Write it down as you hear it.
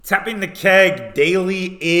Tapping the Keg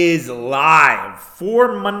Daily is live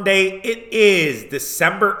for Monday. It is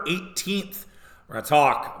December 18th. We're going to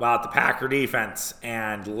talk about the Packer defense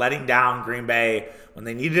and letting down Green Bay when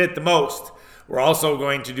they needed it the most. We're also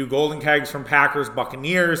going to do Golden Kegs from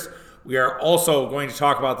Packers-Buccaneers. We are also going to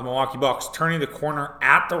talk about the Milwaukee Bucks turning the corner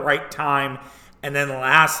at the right time. And then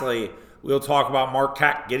lastly, we'll talk about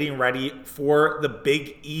Marquette getting ready for the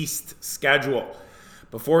Big East schedule.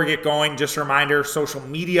 Before we get going, just a reminder, social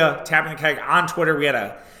media, Tapping the Keg on Twitter. We had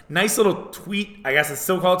a nice little tweet, I guess it's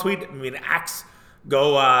still called a tweet, an X,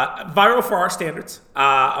 go viral for our standards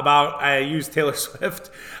about, I used Taylor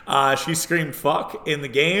Swift. She screamed fuck in the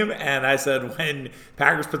game, and I said when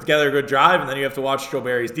Packers put together a good drive and then you have to watch Joe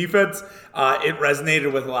Barry's defense, it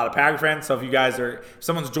resonated with a lot of Packer fans. So if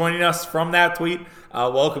someone's joining us from that tweet,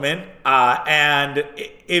 welcome in. And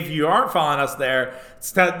if you aren't following us there,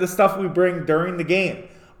 it's the stuff we bring during the game.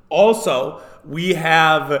 Also, we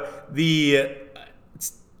have the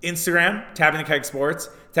Instagram, Tapping the Keg Sports,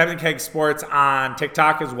 Tapping the Keg Sports on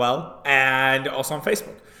TikTok as well, and also on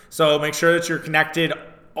Facebook. So make sure that you're connected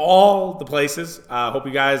all the places. Hope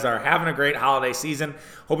you guys are having a great holiday season.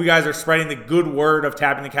 Hope you guys are spreading the good word of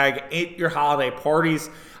Tapping the Keg at your holiday parties.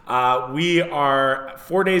 We are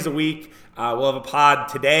 4 days a week. We'll have a pod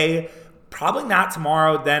today, probably not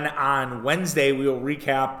tomorrow. Then on Wednesday, we will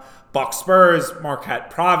recap Bucks Spurs, Marquette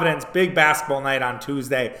Providence, big basketball night on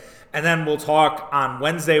Tuesday. And then we'll talk on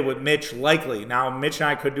Wednesday with Mitch, likely. Now, Mitch and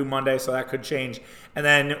I could do Monday, so that could change. And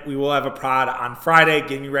then we will have a pod on Friday,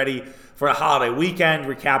 getting you ready for a holiday weekend,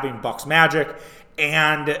 recapping Bucks Magic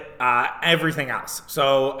and everything else.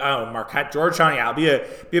 So, Marquette, Georgetown, it'll be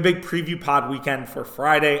a big preview pod weekend for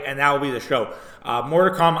Friday, and that will be the show. More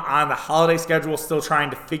to come on the holiday schedule, still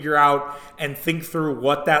trying to figure out and think through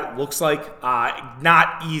what that looks like.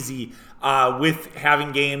 Not easy with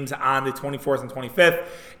having games on the 24th and 25th.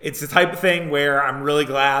 It's the type of thing where I'm really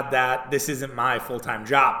glad that this isn't my full-time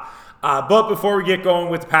job. But before we get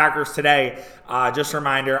going with the Packers today, just a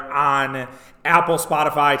reminder on Apple,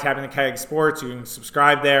 Spotify, Tapping the Keg Sports, you can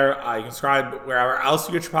subscribe there. You can subscribe wherever else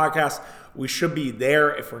you get your podcasts. We should be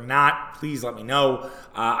there. If we're not, please let me know.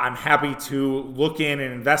 I'm happy to look in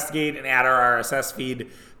and investigate and add our RSS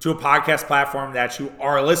feed to a podcast platform that you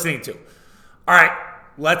are listening to. All right,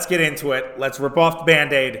 let's get into it. Let's rip off the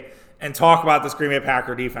Band-Aid and talk about this Green Bay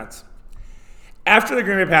Packer defense. After the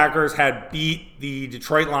Green Bay Packers had beat the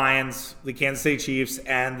Detroit Lions, the Kansas City Chiefs,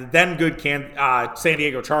 and the then good San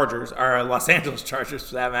Diego Chargers, or Los Angeles Chargers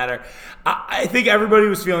for that matter, I think everybody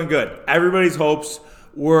was feeling good. Everybody's hopes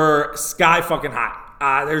were sky fucking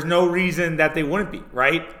high. There's no reason that they wouldn't be,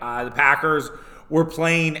 right? The Packers were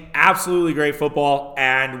playing absolutely great football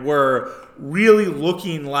and were really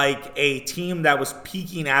looking like a team that was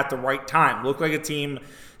peaking at the right time. Looked like a team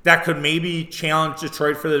that could maybe challenge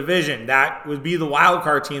Detroit for the division. That would be the wild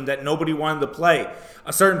card team that nobody wanted to play.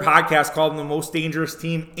 A certain podcast called them the most dangerous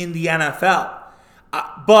team in the NFL.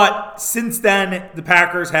 But since then, the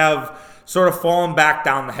Packers have sort of fallen back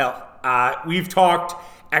down the hill. We've talked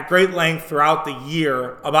at great length throughout the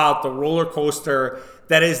year about the roller coaster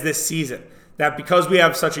that is this season. That because we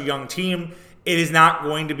have such a young team, it is not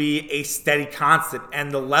going to be a steady constant.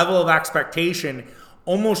 And the level of expectation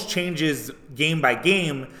almost changes game by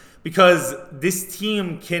game because this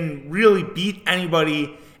team can really beat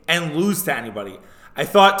anybody and lose to anybody. I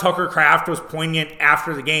thought Tucker Kraft was poignant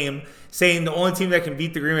after the game, saying the only team that can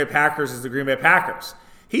beat the Green Bay Packers is the Green Bay Packers.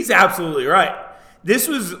 He's absolutely right. This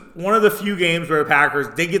was one of the few games where the Packers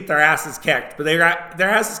did get their asses kicked, but they got their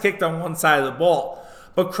asses kicked on one side of the ball.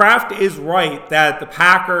 But Kraft is right that the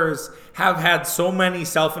Packers have had so many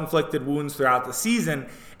self-inflicted wounds throughout the season.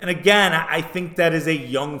 And again, I think that is a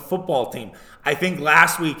young football team. I think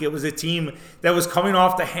last week it was a team that was coming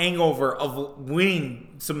off the hangover of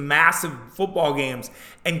winning some massive football games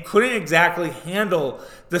and couldn't exactly handle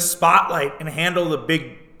the spotlight and handle the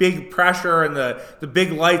big pressure and the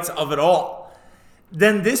big lights of it all.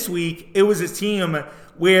 Then this week, it was a team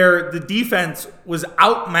where the defense was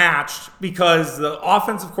outmatched because the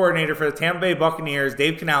offensive coordinator for the Tampa Bay Buccaneers,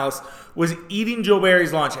 Dave Canales, was eating Joe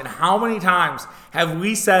Barry's lunch. And how many times have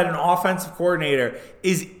we said an offensive coordinator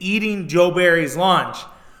is eating Joe Barry's lunch?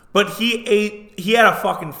 But he had a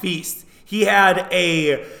fucking feast. He had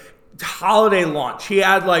a holiday lunch. He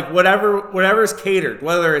had like whatever's catered,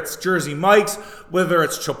 whether it's Jersey Mike's, whether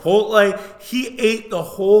it's Chipotle. He ate the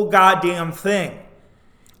whole goddamn thing.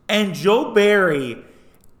 And Joe Barry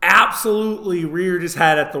absolutely reared his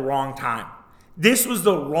head at the wrong time. This was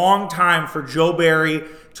the wrong time for Joe Barry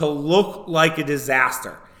to look like a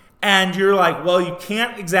disaster. And you're like, well, you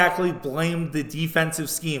can't exactly blame the defensive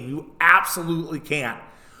scheme. You absolutely can't.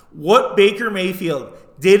 What Baker Mayfield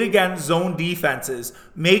did against zone defenses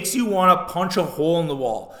makes you want to punch a hole in the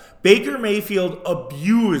wall. Baker Mayfield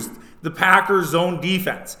abused the Packers zone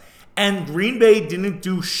defense, and Green Bay didn't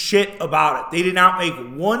do shit about it. They did not make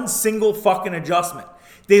one single fucking adjustment.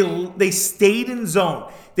 They stayed in zone.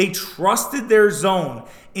 They trusted their zone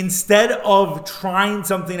instead of trying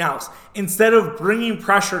something else, instead of bringing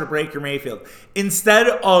pressure to Baker Mayfield, instead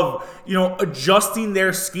of, adjusting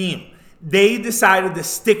their scheme. They decided to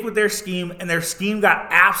stick with their scheme, and their scheme got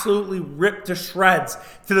absolutely ripped to shreds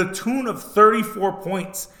to the tune of 34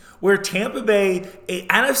 points, where Tampa Bay, a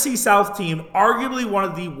NFC South team, arguably one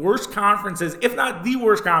of the worst conferences, if not the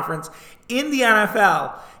worst conference in the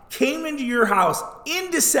NFL, came into your house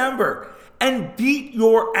in December and beat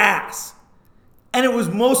your ass. And it was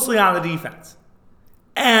mostly on the defense.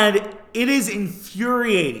 And it is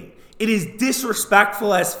infuriating. It is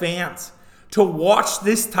disrespectful as fans to watch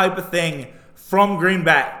this type of thing from Green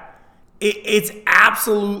Bay. It's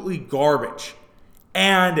absolutely garbage.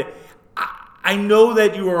 And I know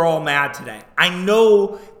that you are all mad today. I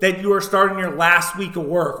know that you are starting your last week of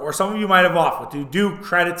work, or some of you might have off, but to do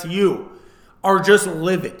credit to you, are just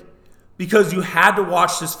livid because you had to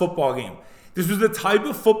watch this football game. This was the type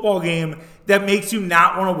of football game that makes you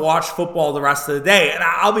not want to watch football the rest of the day. And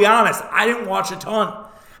I'll be honest, I didn't watch a ton.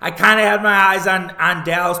 I kind of had my eyes on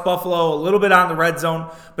Dallas, Buffalo, a little bit on the red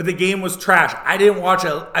zone, but the game was trash. I didn't watch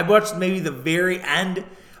it. I watched maybe the very end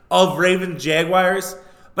of Ravens Jaguars,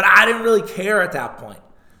 but I didn't really care at that point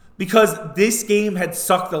because this game had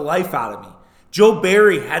sucked the life out of me. Joe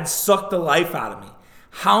Barry had sucked the life out of me.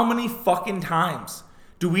 How many fucking times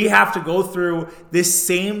do we have to go through this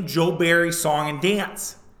same Joe Barry song and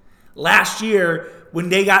dance? Last year, when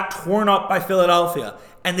they got torn up by Philadelphia,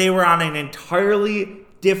 and they were on an entirely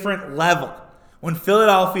different level, when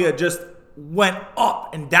Philadelphia just went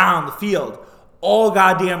up and down the field all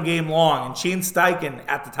goddamn game long, and Shane Steichen,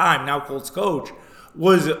 at the time, now Colts coach,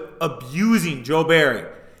 was abusing Joe Barry,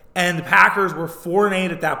 and the Packers were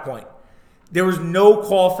 4-8 at that point. There was no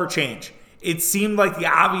call for change. It seemed like the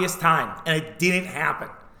obvious time, and it didn't happen.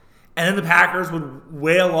 And then the Packers would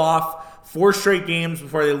wail off 4 straight games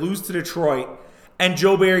before they lose to Detroit, and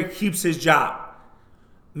Joe Barry keeps his job.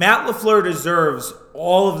 Matt LaFleur deserves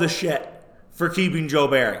all of the shit for keeping Joe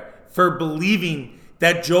Barry, for believing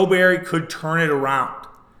that Joe Barry could turn it around.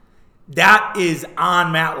 That is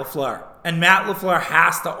on Matt LaFleur, and Matt LaFleur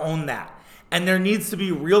has to own that. And there needs to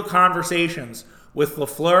be real conversations with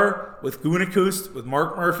LaFleur, with Gutekunst, with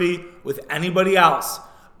Mark Murphy, with anybody else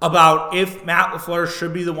about if Matt LaFleur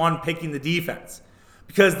should be the one picking the defense.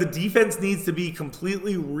 Because the defense needs to be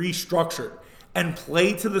completely restructured and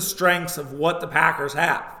play to the strengths of what the Packers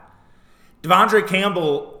have. Devondre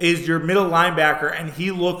Campbell is your middle linebacker, and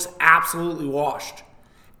he looks absolutely washed.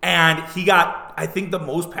 And he got, I think, the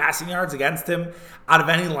most passing yards against him out of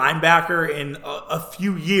any linebacker in a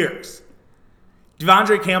few years.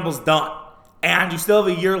 Devondre Campbell's done. And you still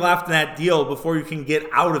have a year left in that deal before you can get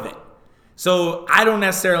out of it. So I don't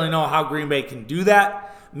necessarily know how Green Bay can do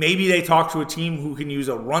that. Maybe they talk to a team who can use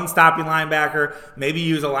a run-stopping linebacker. Maybe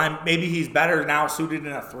he's better now suited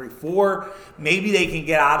in a 3-4. Maybe they can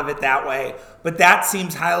get out of it that way. But that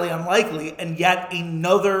seems highly unlikely. And yet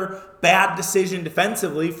another bad decision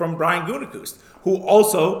defensively from Brian Gutekunst, who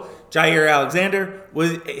also, Jair Alexander,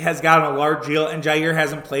 has gotten a large deal, and Jair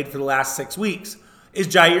hasn't played for the last 6 weeks. Is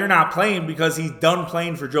Jair not playing because he's done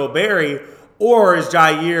playing for Joe Barry, or is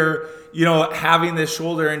Jair, having this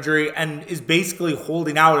shoulder injury and is basically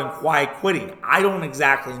holding out and quiet quitting? I don't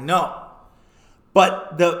exactly know.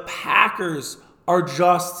 But the Packers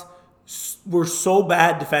were so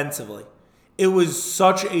bad defensively. It was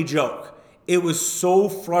such a joke. It was so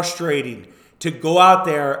frustrating to go out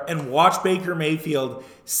there and watch Baker Mayfield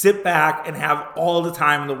sit back and have all the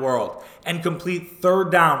time in the world and complete third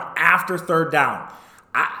down after third down.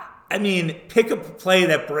 I mean, pick a play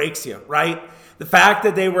that breaks you, right? The fact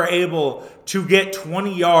that they were able to get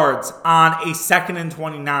 20 yards on a 2nd and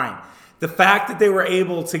 29. The fact that they were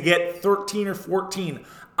able to get 13 or 14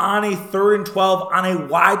 on a 3rd and 12 on a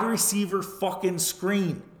wide receiver fucking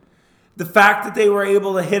screen. The fact that they were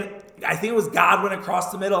able to hit, I think it was Godwin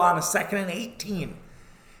across the middle on a 2nd and 18.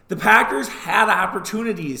 The Packers had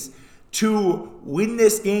opportunities to win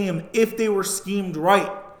this game if they were schemed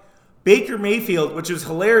right. Baker Mayfield, which is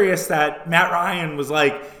hilarious that Matt Ryan was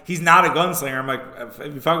like, he's not a gunslinger. I'm like,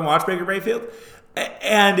 have you fucking watched Baker Mayfield?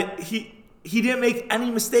 And he didn't make any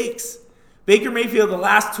mistakes. Baker Mayfield, the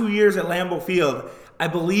last 2 years at Lambeau Field, I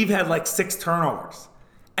believe had like 6 turnovers.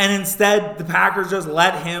 And instead, the Packers just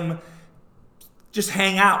let him just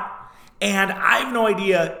hang out. And I have no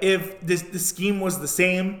idea if the scheme was the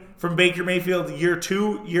same from Baker Mayfield year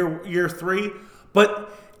 2, year 3,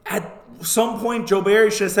 but At some point, Joe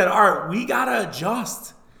Barry should have said, all right, we got to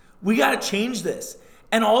adjust. We got to change this.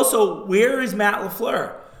 And also, where is Matt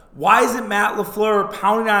LaFleur? Why isn't Matt LaFleur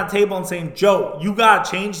pounding on the table and saying, Joe, you got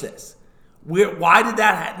to change this? Why did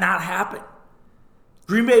that not happen?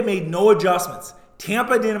 Green Bay made no adjustments.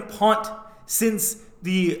 Tampa didn't punt since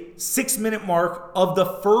the 6-minute mark of the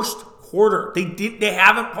first quarter. They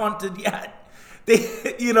haven't punted yet.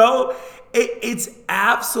 It's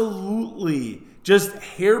absolutely just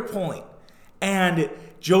hair pulling. And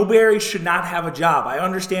Joe Barry should not have a job. I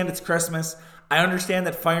understand it's Christmas. I understand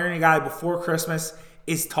that firing a guy before Christmas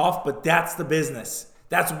is tough, but that's the business.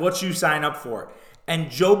 That's what you sign up for.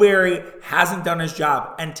 And Joe Barry hasn't done his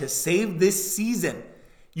job. And to save this season,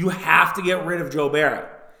 you have to get rid of Joe Barry.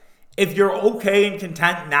 If you're okay and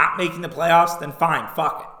content not making the playoffs, then fine,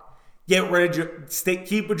 fuck it. Get rid of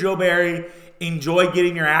keep with Joe Barry. Enjoy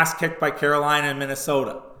getting your ass kicked by Carolina and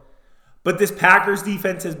Minnesota. But this Packers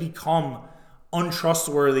defense has become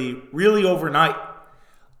untrustworthy really overnight.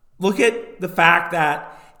 Look at the fact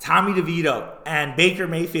that Tommy DeVito and Baker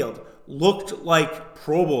Mayfield looked like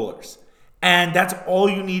Pro Bowlers. And that's all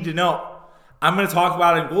you need to know. I'm going to talk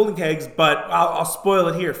about it in Golden Kegs, but I'll spoil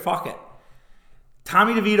it here. Fuck it.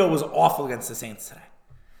 Tommy DeVito was awful against the Saints today.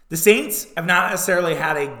 The Saints have not necessarily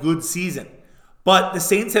had a good season, but the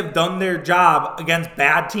Saints have done their job against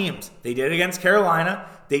bad teams. They did it against Carolina.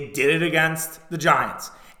 They did it against the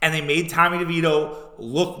Giants. And they made Tommy DeVito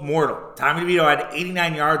look mortal. Tommy DeVito had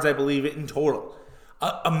 89 yards, I believe, in total.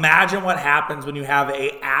 Imagine what happens when you have an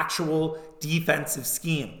actual defensive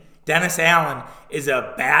scheme. Dennis Allen is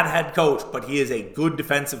a bad head coach, but he is a good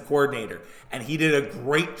defensive coordinator. And he did a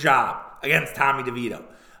great job against Tommy DeVito.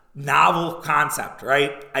 Novel concept,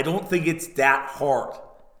 right? I don't think it's that hard.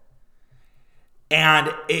 And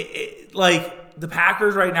the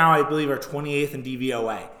Packers right now, I believe, are 28th in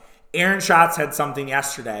DVOA. Aaron Schatz had something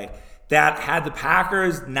yesterday that had the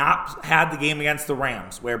Packers not had the game against the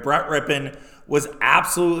Rams, where Brett Rippon was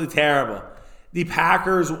absolutely terrible, the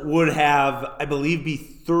Packers would have, I believe, be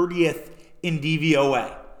 30th in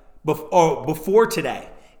DVOA before today,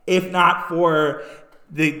 if not for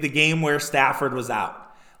the game where Stafford was out.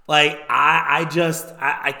 I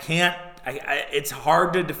can't. It's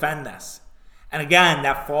hard to defend this. And again,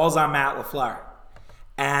 that falls on Matt LaFleur.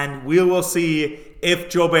 And we will see if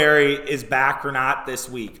Joe Barry is back or not this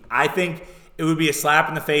week. I think it would be a slap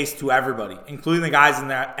in the face to everybody, including the guys in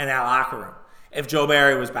that locker room, if Joe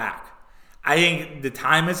Barry was back. I think the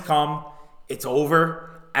time has come. It's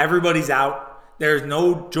over. Everybody's out. There's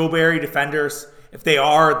no Joe Barry defenders. If they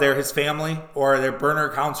are, they're his family or their burner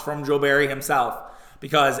accounts from Joe Barry himself,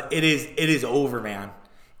 because it is over, man.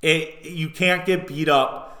 You can't get beat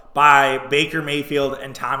up by Baker Mayfield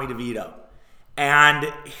and Tommy DeVito.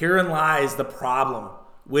 And herein lies the problem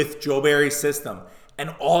with Joe Barry's system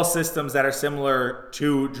and all systems that are similar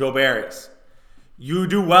to Joe Barry's. You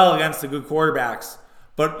do well against the good quarterbacks,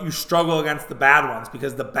 but you struggle against the bad ones,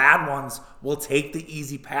 because the bad ones will take the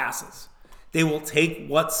easy passes. They will take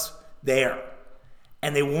what's there,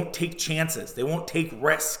 and they won't take chances. They won't take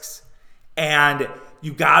risks. And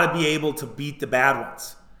you got to be able to beat the bad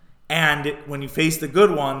ones. And when you face the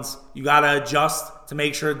good ones, you got to adjust to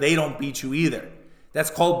make sure they don't beat you either. That's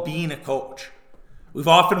called being a coach. We've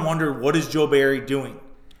often wondered, what is Joe Barry doing?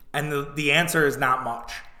 And the answer is not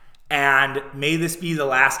much. And may this be the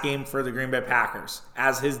last game for the Green Bay Packers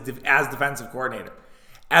as defensive coordinator.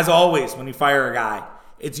 As always, when you fire a guy,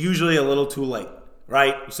 it's usually a little too late,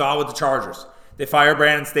 right? You saw it with the Chargers. They fired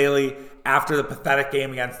Brandon Staley after the pathetic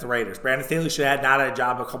game against the Raiders. Brandon Staley should have not had a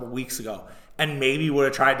job a couple weeks ago and maybe would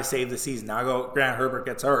have tried to save the season. Now Grant Herbert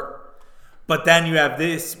gets hurt. But then you have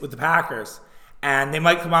this with the Packers, and they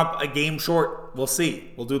might come up a game short. We'll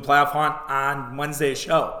see. We'll do a playoff hunt on Wednesday's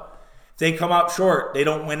show. If they come up short, they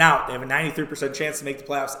don't win out. They have a 93% chance to make the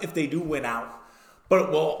playoffs if they do win out. But it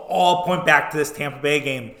will all point back to this Tampa Bay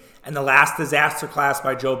game and the last disaster class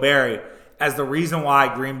by Joe Barry as the reason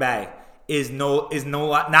why Green Bay is not in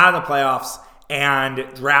the playoffs and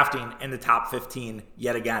drafting in the top 15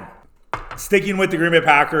 yet again. Sticking with the Green Bay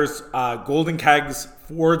Packers, Golden Kegs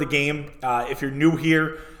for the game. If you're new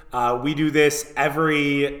here, we do this after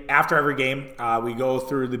every game. We go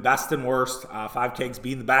through the best and worst, 5 kegs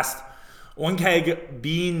being the best, 1 keg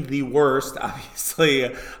being the worst. Obviously,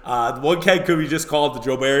 the 1 keg could be just called the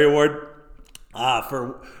Joe Barry Award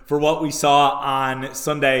for what we saw on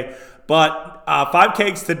Sunday. But 5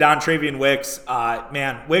 kegs to Dontrevion Wicks.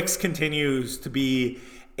 Man, Wicks continues to be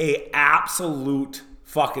a absolute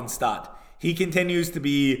fucking stud. He continues to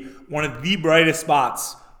be one of the brightest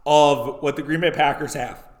spots of what the Green Bay Packers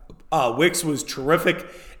have. Wicks was terrific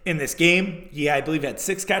in this game. I believe he had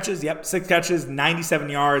 6 catches. Yep, 6 catches, 97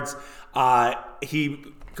 yards. He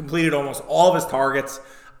completed almost all of his targets.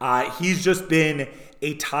 He's just been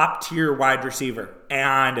a top-tier wide receiver.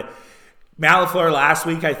 And Matt LaFleur last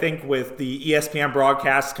week, I think, with the ESPN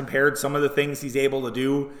broadcast, compared some of the things he's able to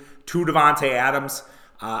do to Davante Adams.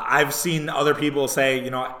 I've seen other people say,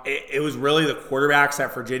 it was really the quarterbacks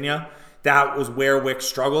at Virginia that was where Wicks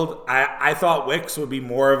struggled. I thought Wicks would be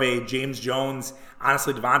more of a James Jones,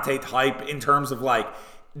 honestly, Davante type in terms of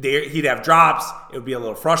he'd have drops. It would be a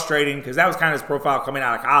little frustrating because that was kind of his profile coming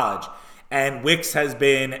out of college. And Wicks has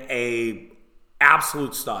been a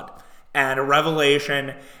absolute stud and a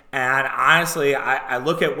revelation. And honestly, I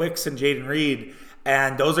look at Wicks and Jaden Reed,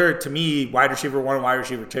 and those are, to me, wide receiver 1 and wide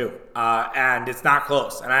receiver 2. And it's not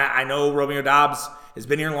close. And I know Romeo Doubs has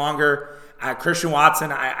been here longer. Christian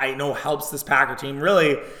Watson, I know, helps this Packer team.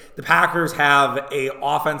 Really, the Packers have a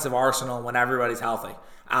offensive arsenal when everybody's healthy.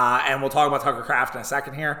 And we'll talk about Tucker Kraft in a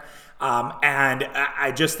second here. And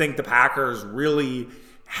I just think the Packers really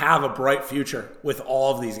have a bright future with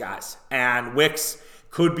all of these guys. And Wicks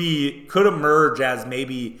could emerge as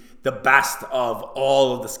maybe the best of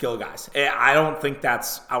all of the skill guys. I don't think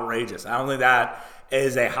that's outrageous. I don't think that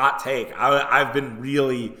is a hot take. I've been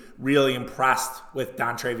really, really impressed with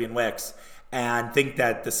Dontrevion Wicks and think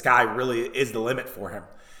that the sky really is the limit for him.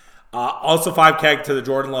 Also 5 keg to the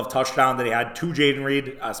Jordan Love touchdown that he had to Jaden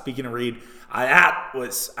Reed. Speaking of Reed, that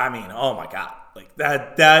was, oh my God.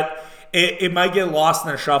 It might get lost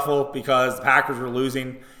in the shuffle because the Packers were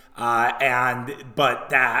losing.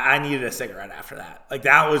 But I needed a cigarette after that.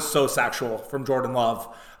 That was so sexual from Jordan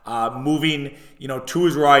Love. Moving, to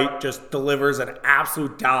his right, just delivers an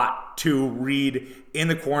absolute dot to Reed in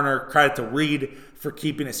the corner. Credit to Reed for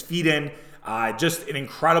keeping his feet in. Just an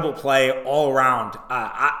incredible play all around.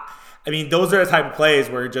 Those are the type of plays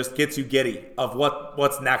where it just gets you giddy of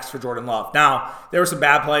what's next for Jordan Love. Now, there were some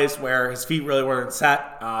bad plays where his feet really weren't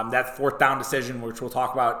set. That 4th down decision, which we'll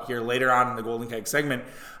talk about here later on in the Golden Keg segment.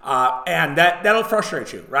 And that'll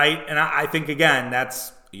frustrate you, right? And I think, again,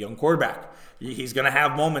 that's a young quarterback. He's going to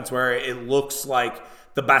have moments where it looks like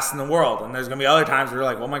the best in the world. And there's going to be other times where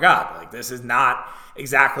you're like, oh my God, this is not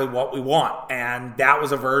exactly what we want. And that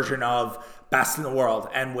was a version of best in the world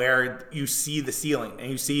and where you see the ceiling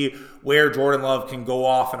and you see where Jordan Love can go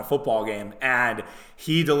off in a football game. And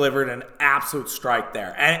he delivered an absolute strike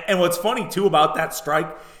there. And what's funny too about that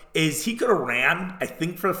strike is he could have ran, I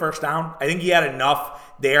think, for the first down. I think he had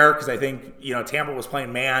enough there because I think, Tampa was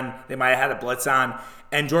playing man. They might have had a blitz on.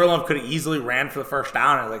 And Jordan Love could have easily ran for the first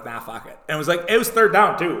down. And I was like, nah, fuck it. And it was 3rd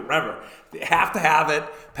down too. Remember, they have to have it.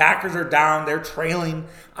 Packers are down. They're trailing.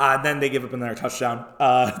 Then they give up another touchdown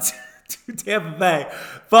to Tampa Bay.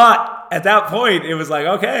 But at that point, it was like,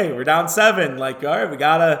 okay, we're down 7. All right, we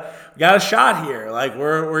got a shot here.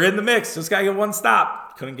 We're in the mix. Just got to get one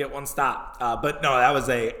stop. Couldn't get one stop. But no, that was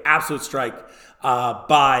a absolute strike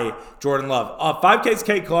by Jordan Love. 5K's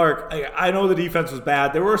Kenny Clark. I know the defense was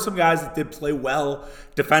bad. There were some guys that did play well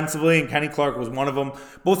defensively, and Kenny Clark was one of them.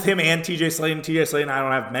 Both him and TJ Slaton. TJ Slaton I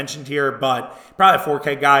don't have mentioned here, but probably a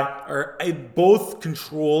 4K guy. Both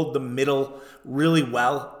controlled the middle really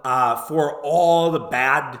well for all the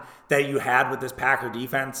bad that you had with this Packer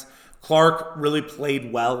defense. Clark really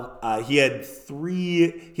played well. He had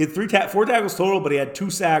 4 tackles total, but he had 2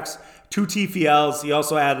 sacks, 2 TFLs. He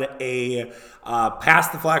also had a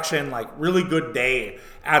pass deflection, really good day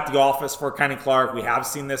at the office for Kenny Clark. We have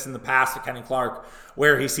seen this in the past with Kenny Clark,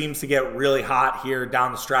 where he seems to get really hot here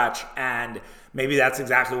down the stretch, and maybe that's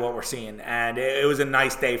exactly what we're seeing. And it was a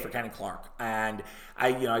nice day for Kenny Clark. And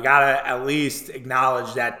I gotta at least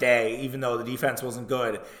acknowledge that day, even though the defense wasn't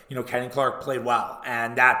good. Kenny Clark played well,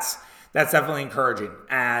 and that's definitely encouraging.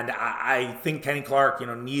 And I think Kenny Clark,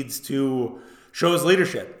 needs to show his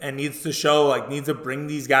leadership and needs to bring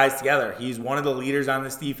these guys together. He's one of the leaders on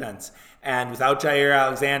this defense. And without Jair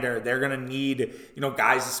Alexander, they're going to need,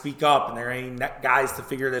 guys to speak up, and they're going to need guys to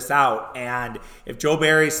figure this out. And if Joe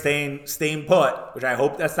Barry's staying put, which I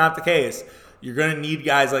hope that's not the case, you're going to need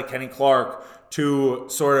guys like Kenny Clark to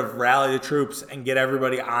sort of rally the troops and get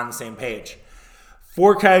everybody on the same page.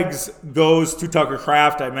 4 Kegs goes to Tucker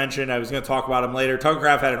Kraft. I mentioned I was going to talk about him later. Tucker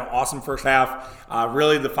Kraft had an awesome first half.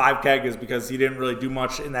 Really, the 5 Keg is because he didn't really do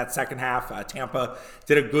much in that second half. Tampa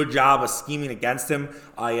did a good job of scheming against him.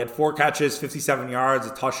 He had 4 catches, 57 yards,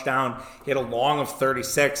 a touchdown. He had a long of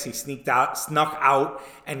 36. He snuck out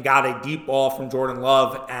and got a deep ball from Jordan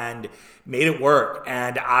Love and made it work.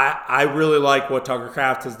 And I really like what Tucker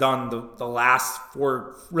Kraft has done the last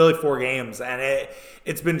 4 games. And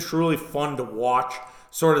it's been truly fun to watch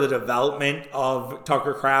sort of the development of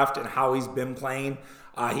Tucker Kraft and how he's been playing.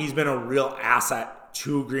 He's been a real asset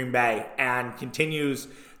to Green Bay and continues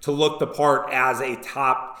to look the part as a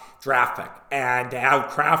top draft pick. And to have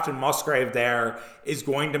Kraft and Musgrave there is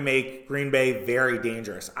going to make Green Bay very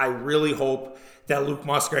dangerous. I really hope that Luke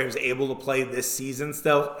Musgrave is able to play this season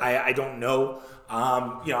still. I don't know.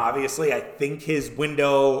 Obviously, I think his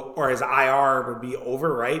window or his IR would be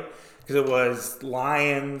over, right? Because it was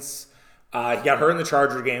Lions. He got hurt in the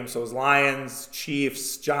Charger game, so it was Lions,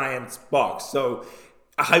 Chiefs, Giants, Bucks. So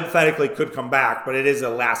hypothetically could come back, but it is a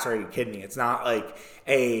lacerated kidney. It's not like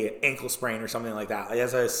a ankle sprain or something like that. Like,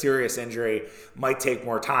 that's a serious injury, might take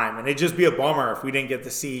more time. And it'd just be a bummer if we didn't get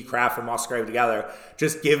to see Kraft and Musgrave together,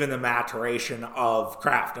 just given the maturation of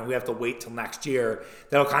Kraft. And we have to wait till next year.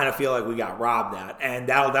 That'll kind of feel like we got robbed at. And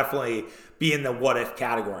that'll definitely be in the what if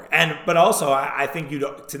category. But also, I think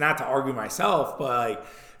not to argue myself, but like,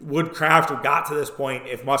 would Kraft have got to this point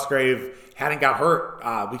if Musgrave hadn't got hurt?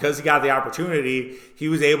 Because he got the opportunity, he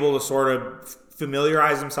was able to sort of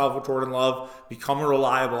familiarize himself with Jordan Love, become a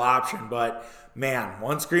reliable option. But man,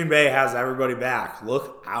 once Green Bay has everybody back,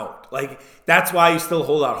 look out. Like, that's why you still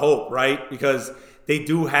hold out hope, right? Because they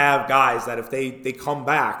do have guys that if they come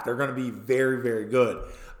back, they're going to be very, very good.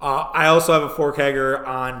 I also have a 4-kegger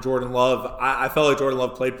on Jordan Love. I felt like Jordan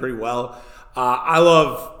Love played pretty well. I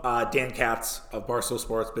love Dan Katz of Barstool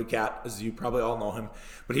Sports, Big Cat, as you probably all know him.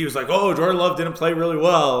 But he was like, "Oh, Jordan Love didn't play really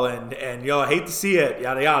well, and I hate to see it,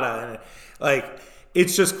 yada yada." And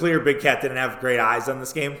it's just clear Big Cat didn't have great eyes on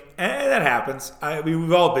this game, and that happens. I mean,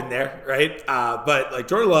 we've all been there, right? But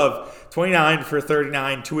Jordan Love, 29 for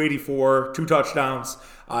 39, 284, 2 touchdowns.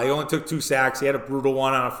 He only took 2 sacks. He had a brutal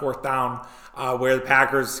one on a 4th down. Where the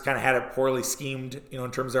Packers kind of had it poorly schemed,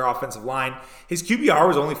 in terms of their offensive line. His QBR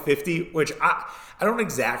was only 50, which I don't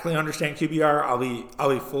exactly understand QBR. I'll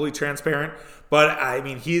be fully transparent, but I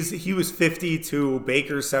mean he was 50 to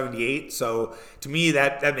Baker's 78, so to me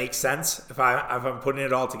that makes sense if I'm putting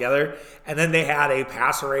it all together. And then they had a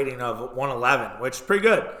passer rating of 111, which is pretty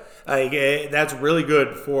good. That's really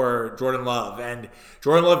good for Jordan Love. And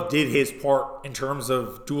Jordan Love did his part in terms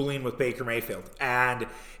of dueling with Baker Mayfield. And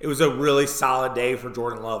it was a really solid day for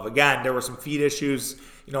Jordan Love. Again, there were some feet issues,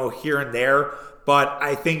 here and there. But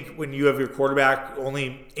I think when you have your quarterback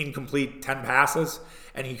only incomplete 10 passes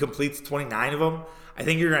and he completes 29 of them, I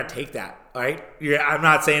think you're going to take that, right? I'm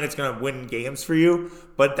not saying it's going to win games for you,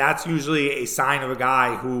 but that's usually a sign of a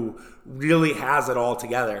guy who really has it all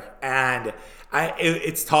together. And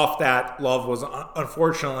it's tough that Love was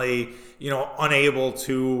unfortunately, unable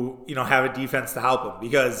to, have a defense to help him,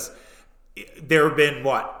 because there have been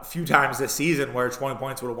a few times this season where 20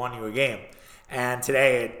 points would have won you a game. And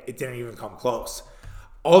today it didn't even come close.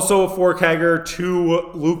 Also a 4-kegger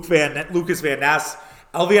to Lucas Van Ness.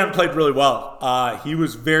 LVN played really well. He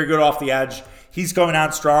was very good off the edge. He's coming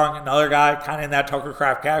out strong. Another guy kind of in that Tucker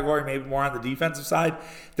Kraft category, maybe more on the defensive side,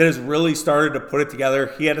 that has really started to put it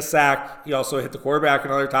together. He had a sack. He also hit the quarterback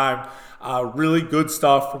another time. Really good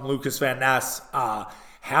stuff from Lucas Van Ness.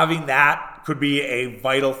 Having that could be a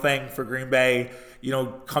vital thing for Green Bay,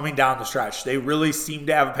 coming down the stretch. They really seem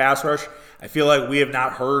to have a pass rush. I feel like we have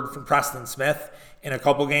not heard from Preston Smith in a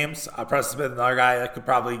couple games. Preston Smith, another guy that could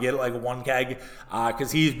probably get like a 1-keg,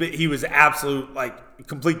 because he was absolute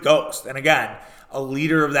complete ghost. And again, a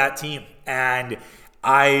leader of that team. And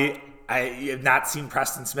I have not seen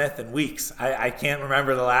Preston Smith in weeks. I can't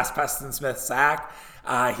remember the last Preston Smith sack.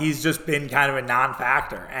 He's just been kind of a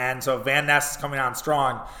non-factor. And so Van Ness is coming on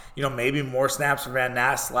strong. Maybe more snaps for Van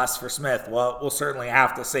Ness, less for Smith. Well, we'll certainly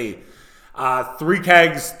have to see. 3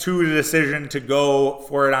 kegs to the decision to go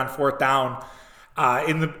for it on 4th down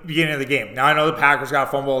in the beginning of the game. Now, I know the Packers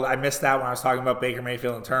got fumbled. I missed that when I was talking about Baker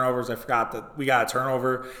Mayfield and turnovers. I forgot that we got a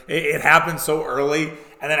turnover. It happened so early,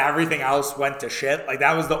 and then everything else went to shit.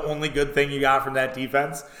 That was the only good thing you got from that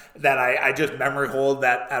defense, that I just memory hold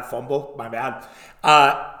that fumble. My bad.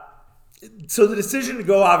 So the decision to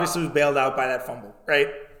go obviously was bailed out by that fumble, right?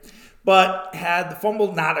 But had the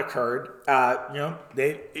fumble not occurred,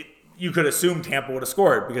 you could assume Tampa would have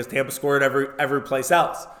scored, because Tampa scored every place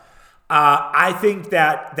else. I think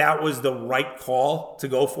that was the right call to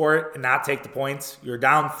go for it and not take the points. You're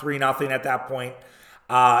down 3-0 at that point.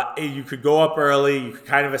 You could go up early. You could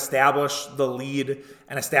kind of establish the lead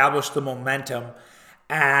and establish the momentum.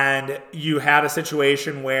 And you had a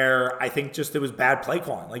situation where I think just it was bad play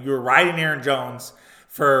calling. You were riding Aaron Jones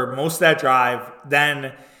for most of that drive.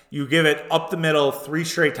 Then you give it up the middle 3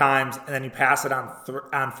 straight times, and then you pass it on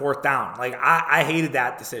 4th down. I hated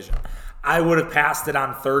that decision. I would have passed it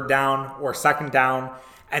on 3rd down or 2nd down,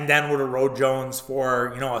 and then would have rode Jones for,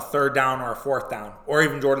 a 3rd down or a 4th down, or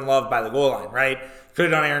even Jordan Love by the goal line, right? Could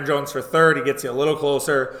have done Aaron Jones for 3rd. He gets you a little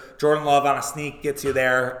closer. Jordan Love on a sneak gets you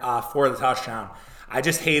there for the touchdown. I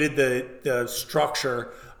just hated the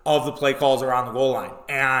structure of the play calls around the goal line.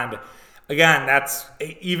 And again, that's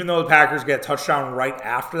even though the Packers get a touchdown right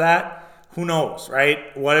after that, who knows,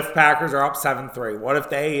 right? What if Packers are up 7-3? What if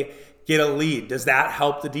they get a lead? Does that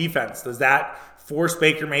help the defense? Does that force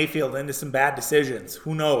Baker Mayfield into some bad decisions?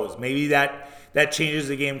 Who knows? Maybe that changes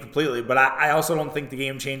the game completely. But I also don't think the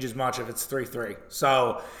game changes much if it's 3-3.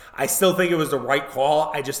 So I still think it was the right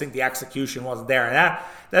call. I just think the execution wasn't there. And that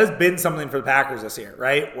has been something for the Packers this year,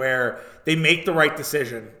 right? Where they make the right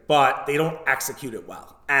decision, but they don't execute it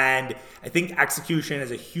well. And I think execution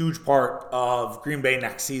is a huge part of Green Bay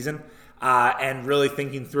next season, and really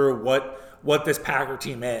thinking through what this Packer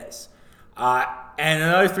team is. And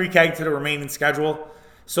another 3 keg to the remaining schedule.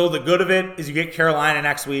 So the good of it is you get Carolina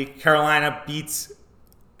next week. Carolina beats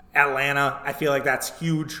Atlanta. I feel like that's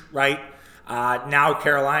huge, right? Now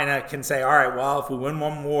Carolina can say, all right, well, if we win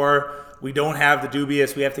one more, we don't have the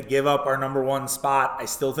dubious. We have to give up our number 1 spot. I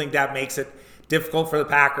still think that makes it difficult for the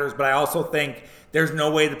Packers, but I also think there's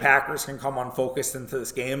no way the Packers can come unfocused into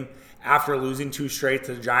this game after losing 2 straight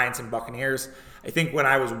to the Giants and Buccaneers. I think when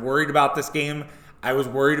I was worried about this game, I was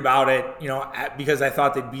worried about it, because I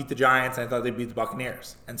thought they'd beat the Giants and I thought they'd beat the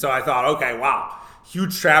Buccaneers. And so I thought, okay, wow,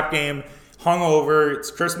 huge trap game, hungover,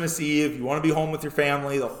 it's Christmas Eve, you want to be home with your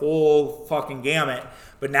family, the whole fucking gamut.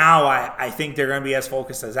 But now I think they're going to be as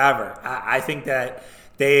focused as ever. I think that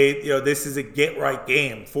this is a get-right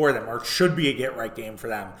game for them, or should be a get-right game for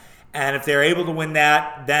them. And if they're able to win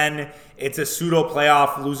that, then it's a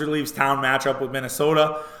pseudo-playoff loser leaves town matchup with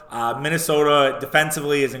Minnesota. Minnesota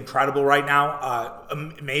defensively is incredible right now.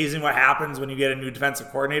 Amazing what happens when you get a new defensive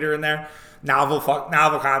coordinator in there. Novel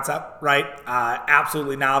concept, right?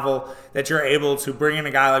 Absolutely novel that you're able to bring in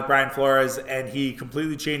a guy like Brian Flores and he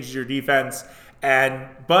completely changes your defense.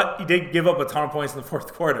 But he did give up a ton of points in the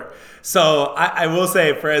fourth quarter. So I will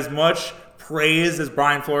say, for as much praise as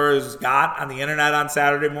Brian Flores got on the internet on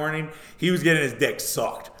Saturday morning, he was getting his dick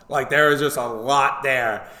sucked. Like, there was just a lot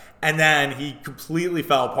there. And then he completely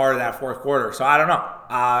fell apart in that fourth quarter. So I don't know.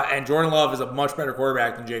 And Jordan Love is a much better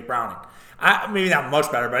quarterback than Jake Browning. Maybe not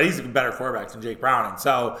much better, but he's a better quarterback than Jake Browning.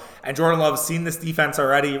 And Jordan Love's seen this defense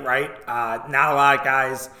already, right? Not a lot of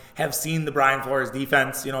guys have seen the Brian Flores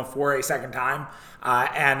defense, for a second time.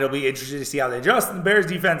 And it'll be interesting to see how they adjust. And the Bears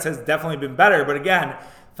defense has definitely been better, but again,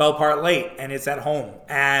 fell apart late, and it's at home.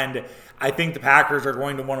 And I think the Packers are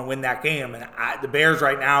going to want to win that game. And the Bears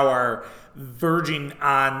right now are verging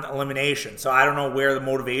on elimination. So I don't know where the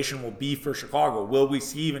motivation will be for Chicago. Will we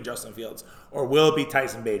see even Justin Fields? Or will it be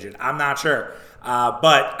Tyson Bagent? I'm not sure.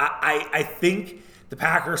 But I think the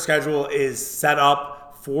Packers schedule is set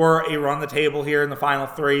up for a run the table here in the final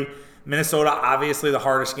 3. Minnesota, obviously the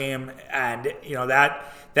hardest game. And,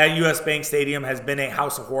 that U.S. Bank Stadium has been a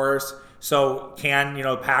house of horrors. So can,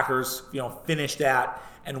 the Packers, finish that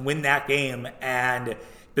and win that game?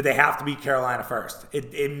 But they have to beat Carolina first.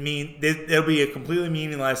 It'll be completely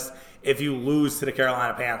meaningless if you lose to the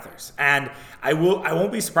Carolina Panthers. And I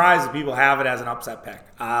won't be surprised if people have it as an upset pick,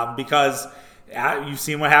 because you've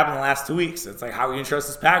seen what happened in the last 2 weeks. It's like, how can you trust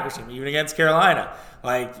this Packers team, even against Carolina?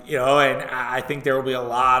 And I think there will be a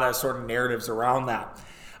lot of sort of narratives around that.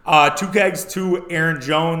 2 kegs to Aaron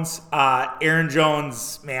Jones. Aaron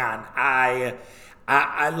Jones, man, I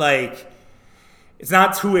like... It's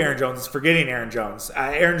not to Aaron Jones, it's forgetting Aaron Jones.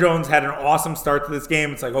 Aaron Jones had an awesome start to this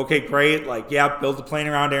game. It's like, okay, great. Build the plane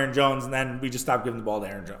around Aaron Jones, and then we just stopped giving the ball to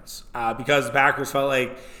Aaron Jones. Because the Packers felt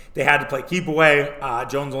like they had to play keep away.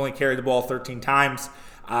 Jones only carried the ball 13 times.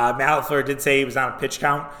 Matt LaFleur did say he was on a pitch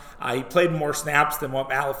count. He played more snaps than what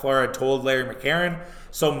Matt LaFleur had told Larry McCarron.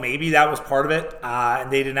 So maybe that was part of it.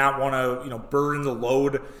 And they did not want to, burden the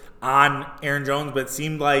load on Aaron Jones, but it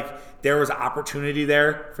seemed like there was opportunity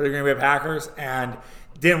there for the Green Bay Packers, and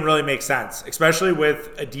didn't really make sense, especially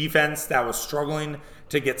with a defense that was struggling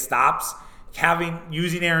to get stops.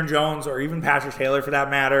 Using Aaron Jones, or even Patrick Taylor for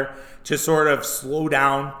that matter, to sort of slow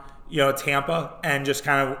down, Tampa and just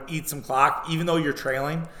kind of eat some clock, even though you're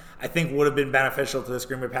trailing, I think would have been beneficial to this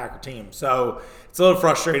Green Bay Packer team. So it's a little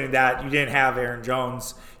frustrating that you didn't have Aaron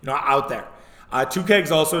Jones, out there. 2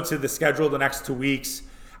 kegs also to the schedule the next 2 weeks.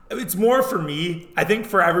 It's more for me. I think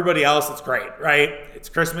for everybody else, it's great, right? It's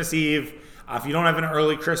Christmas Eve. If you don't have an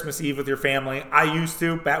early Christmas Eve with your family, I used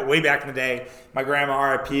to, way back in the day. My grandma,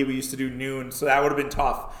 RIP, we used to do noon, so that would have been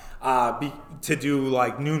tough to do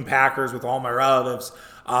noon Packers with all my relatives.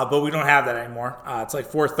 But we don't have that anymore. It's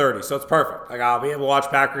 4:30, so it's perfect. I'll be able to watch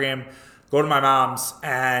Packer game, go to my mom's,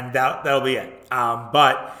 and that'll be it.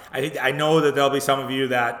 But I know that there'll be some of you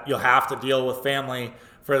that you'll have to deal with family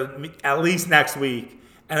for at least next week.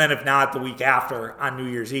 And then if not, the week after on New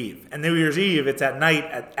Year's Eve. And New Year's Eve, it's at night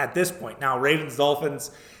at this point. Now, Ravens-Dolphins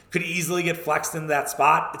could easily get flexed into that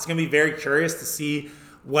spot. It's going to be very curious to see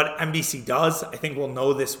what NBC does. I think we'll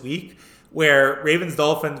know this week. Where Ravens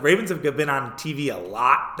have been on TV a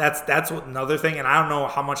lot. That's another thing, and I don't know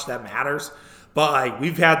how much that matters. But like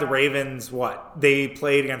we've had the Ravens, they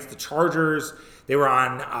played against the Chargers. They were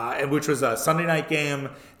on, which was a Sunday night game.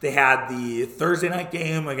 They had the Thursday night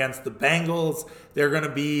game against the Bengals. They're going to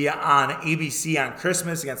be on ABC on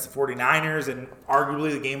Christmas against the 49ers, and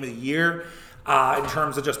arguably the game of the year in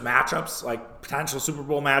terms of just matchups, like potential Super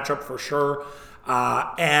Bowl matchup for sure.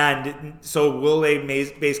 And so will they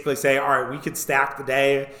basically say, all right, we could stack the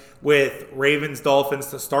day with Ravens-Dolphins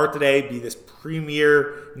to start the day, be this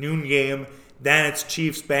premier noon game. Then it's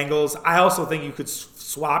Chiefs-Bengals. I also think you could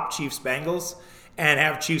swap Chiefs-Bengals and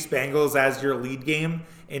have Chiefs-Bengals as your lead game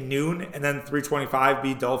in noon, and then 3:25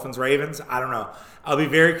 be Dolphins-Ravens. I don't know. I'll be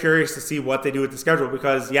very curious to see what they do with the schedule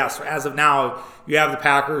because, yes, as of now, you have the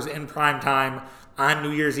Packers in prime time on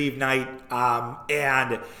New Year's Eve night,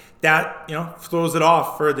 and that, throws it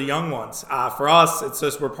off for the young ones. For us, it's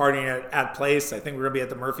just we're partying at Place. I think we're going to be at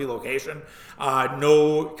the Murphy location.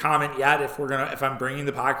 No comment yet if I'm bringing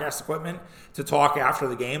the podcast equipment to talk after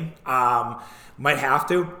the game. Might have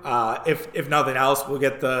to. If nothing else, we'll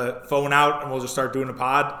get the phone out and we'll just start doing a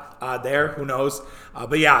pod there. Who knows?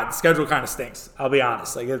 But yeah, the schedule kind of stinks. I'll be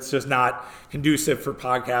honest. Like it's just not conducive for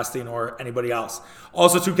podcasting or anybody else.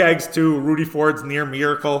 Also, 2 kegs to Rudy Ford's near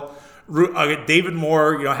miracle. David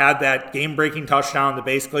Moore, had that game-breaking touchdown to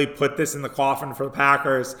basically put this in the coffin for the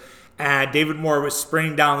Packers. And David Moore was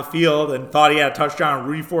sprinting down the field and thought he had a touchdown.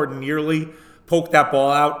 Rudy Ford nearly poked that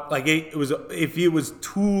ball out. Like if it was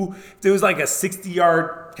like a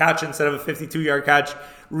 60-yard catch instead of a 52-yard catch,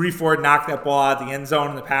 Rudy Ford knocked that ball out of the end zone,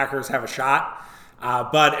 and the Packers have a shot.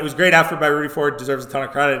 But it was great effort by Rudy Ford. Deserves a ton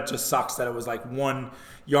of credit. It just sucks that it was like 1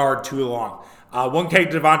 yard too long. 1 keg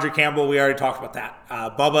to Devondre Campbell. We already talked about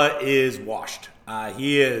that. Bubba is washed.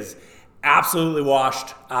 He is absolutely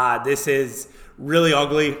washed. This is really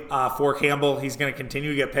ugly for Campbell. He's going to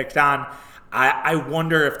continue to get picked on. I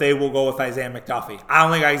wonder if they will go with Isaiah McDuffie. I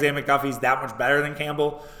don't think Isaiah McDuffie's that much better than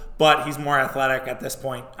Campbell, but he's more athletic at this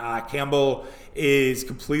point. Campbell is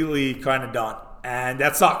completely kind of done, and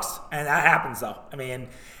that sucks. And that happens, though.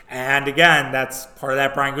 And again, that's part of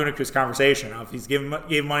that Brian Gutekunst conversation. If he's gave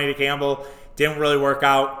money to Campbell, didn't really work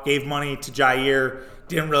out. Gave money to Jair,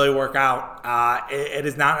 didn't really work out. It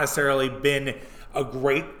has not necessarily been a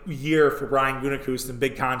great year for Brian Gutekunst and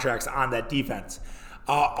big contracts on that defense.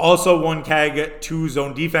 Also, 1 keg to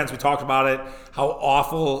zone defense. We talked about it, how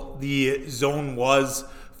awful the zone was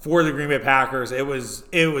for the Green Bay Packers. It was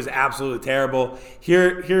absolutely terrible.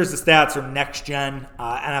 Here's the stats from Next Gen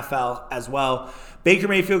NFL as well. Baker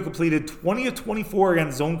Mayfield completed 20 of 24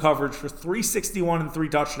 against zone coverage for 361 and 3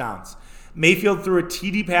 touchdowns. Mayfield threw a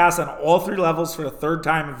TD pass on all 3 levels for the 3rd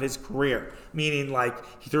time of his career, meaning like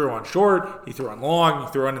he threw one short, he threw one long,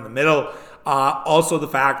 he threw one in the middle. Also the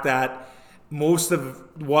fact that most of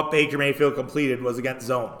what Baker Mayfield completed was against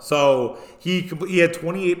zone. So he had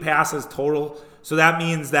 28 passes total. So that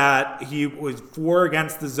means that he was 4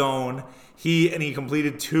 against the zone. He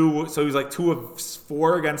completed 2. So he was like 2 of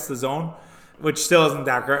 4 against the zone, which still isn't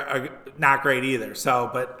that great, not great either. So,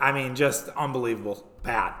 but just unbelievable.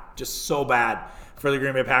 Bad. Just so bad for the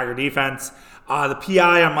Green Bay Packer defense. The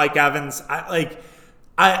PI on Mike Evans,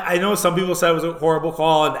 I know some people said it was a horrible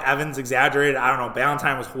call and Evans exaggerated. I don't know.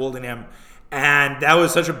 Ballantyne was holding him. And that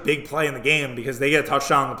was such a big play in the game because they get a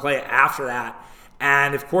touchdown on the play after that.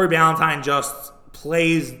 And if Corey Ballantyne just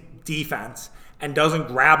plays defense and doesn't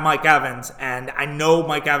grab Mike Evans, and I know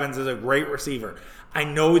Mike Evans is a great receiver. I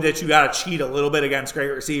know that you got to cheat a little bit against great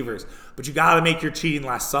receivers, but you got to make your cheating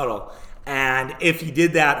less subtle. And if he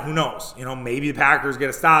did that, who knows? Maybe the Packers get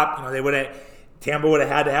a stop. Tampa would have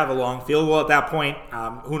had to have a long field goal at that point.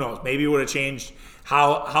 Who knows? Maybe it would have changed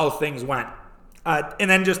how things went. And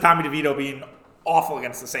then just Tommy DeVito being awful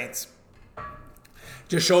against the Saints.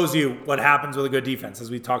 Just shows you what happens with a good defense,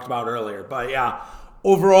 as we talked about earlier. But yeah,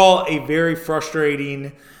 overall, a very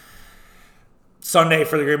frustrating Sunday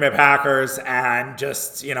for the Green Bay Packers. And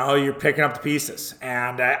just, you're picking up the pieces.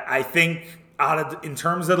 And I think in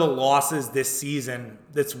terms of the losses this season,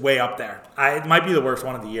 that's way up there. It might be the worst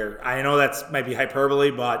one of the year. I know that might be hyperbole,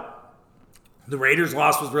 but the Raiders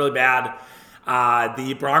loss was really bad.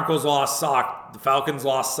 The Broncos loss sucked. The Falcons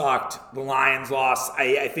loss sucked. The Lions loss,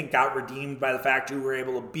 I think, got redeemed by the fact you were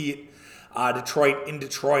able to beat Detroit in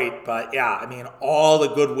Detroit. But yeah, all the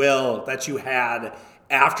goodwill that you had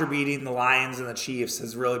after beating the Lions and the Chiefs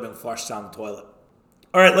has really been flushed down the toilet.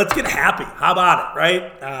 All right, let's get happy. How about it, right?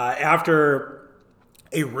 After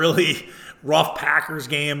a really rough Packers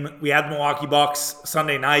game. We had the Milwaukee Bucks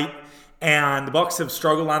Sunday night, and the Bucks have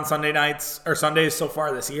struggled on Sundays so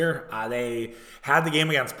far this year. They had the game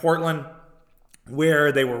against Portland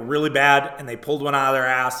where they were really bad and they pulled one out of their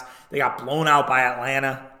ass. They got blown out by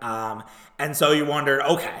Atlanta. And so you wondered,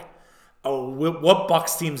 okay, what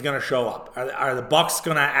Bucks team's going to show up? Are the Bucks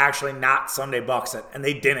going to actually not Sunday Bucks it? And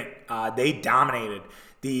they didn't. They dominated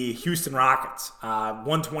the Houston Rockets,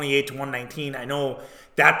 128-119. I know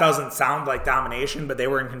that doesn't sound like domination, but they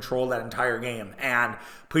were in control that entire game. And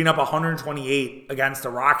putting up 128 against a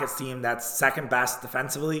Rockets team that's second best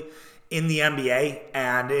defensively in the NBA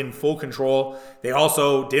and in full control. They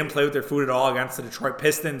also didn't play with their foot at all against the Detroit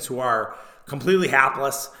Pistons, who are completely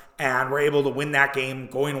hapless, and were able to win that game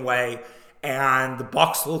going away. And the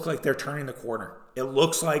Bucks look like they're turning the corner. It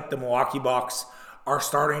looks like the Milwaukee Bucks are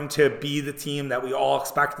starting to be the team that we all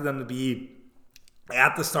expected them to be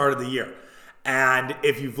at the start of the year. And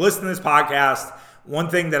if you've listened to this podcast, one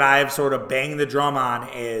thing that I've sort of banged the drum on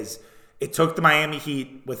is it took the Miami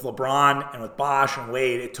Heat with LeBron and with Bosh and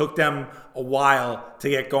Wade, it took them a while to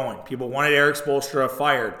get going. People wanted Eric Spoelstra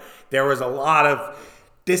fired. There was a lot of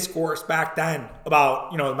discourse back then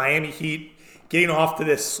about, the Miami Heat getting off to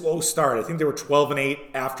this slow start. I think they were 12-8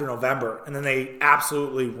 after November, and then they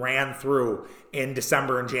absolutely ran through in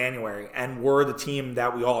December and January and were the team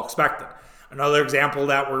that we all expected. Another example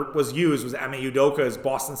that was used was Ime Udoka's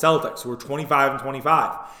Boston Celtics, who were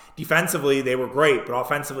 25-25. Defensively, they were great, but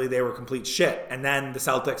offensively, they were complete shit. And then the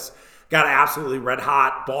Celtics got absolutely red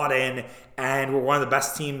hot, bought in, and were one of the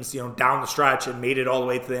best teams, down the stretch and made it all the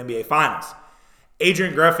way to the NBA Finals.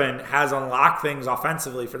 Adrian Griffin has unlocked things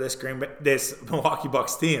offensively for this Milwaukee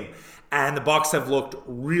Bucks team, and the Bucks have looked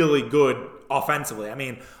really good offensively.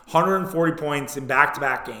 140 points in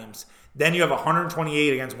back-to-back games. Then you have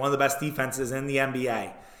 128 against one of the best defenses in the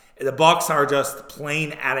NBA. The Bucks are just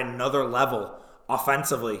playing at another level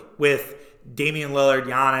offensively with Damian Lillard,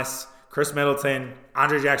 Giannis, Chris Middleton,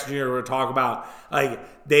 Andre Jackson Jr. we're talking about.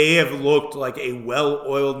 They have looked like a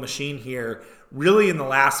well-oiled machine here really in the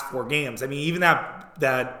last 4 games. Even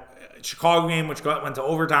that Chicago game, which went to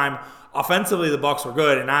overtime, offensively the Bucks were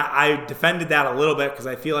good, and I defended that a little bit because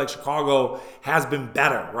I feel like Chicago has been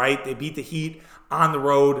better, right? They beat the Heat on the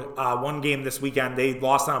road. One game this weekend, they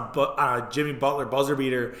lost on a Jimmy Butler buzzer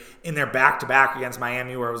beater in their back-to-back against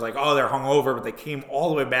Miami, where it was like, oh, they're hungover, but they came all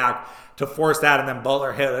the way back to force that, and then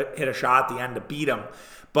Butler hit a shot at the end to beat them.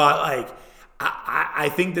 But I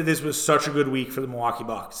think that this was such a good week for the Milwaukee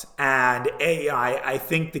Bucks, and I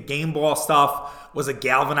think the game ball stuff was a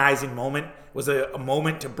galvanizing moment. Was a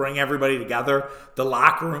moment to bring everybody together. The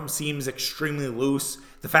locker room seems extremely loose.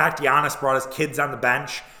 The fact Giannis brought his kids on the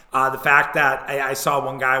bench. The fact that I saw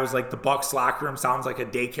one guy was like, the Bucks locker room sounds like a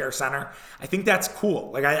daycare center. I think that's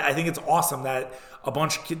cool. I think it's awesome that a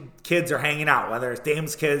bunch of kids are hanging out, whether it's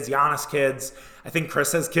Dame's kids, Giannis kids. I think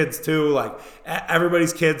Chris has kids too.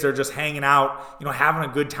 Everybody's kids are just hanging out, having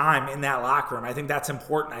a good time in that locker room. I think that's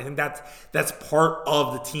important. I think that's part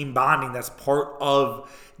of the team bonding. That's part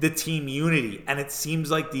of the team unity. And it seems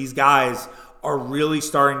like these guys are really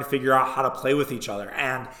starting to figure out how to play with each other.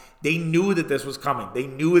 And they knew that this was coming. They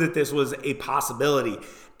knew that this was a possibility.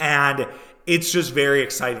 And it's just very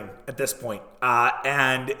exciting at this point.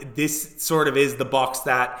 And this sort of is the Bucks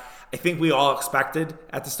that I think we all expected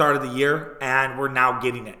at the start of the year, and we're now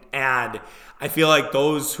getting it. And I feel like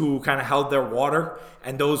those who kind of held their water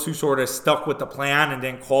and those who sort of stuck with the plan and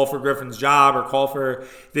didn't call for Griffin's job or call for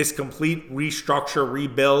this complete restructure,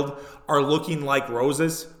 rebuild, are looking like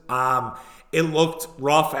roses. It looked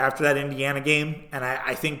rough after that Indiana game, and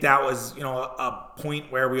I think that was, a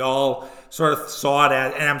point where we all sort of saw it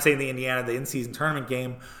as, and I'm saying the in-season tournament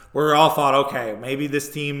game, where we all thought, okay, maybe this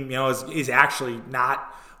team, is actually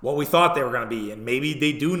not what we thought they were going to be, and maybe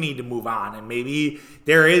they do need to move on, and maybe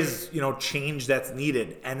there is, change that's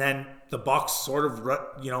needed. And then the Bucks sort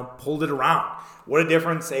of, pulled it around. What a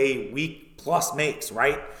difference a week plus makes,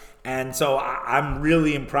 right? And so I'm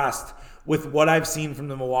really impressed with what I've seen from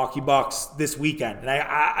the Milwaukee Bucks this weekend. And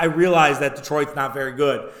I realize that Detroit's not very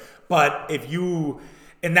good, but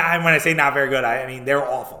when I say not very good, I mean they're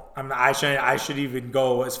awful. I should even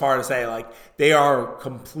go as far to say they are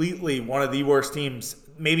completely one of the worst teams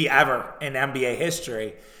maybe ever in NBA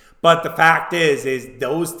history. But the fact is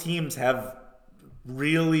those teams have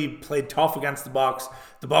really played tough against the Bucks.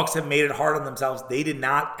 The Bucks have made it hard on themselves. They did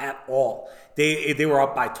not at all. They were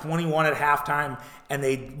up by 21 at halftime, and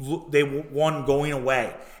they won going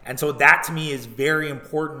away. And so that to me is very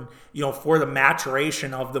important, for the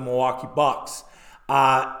maturation of the Milwaukee Bucks.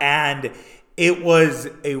 And it was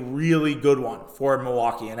a really good one for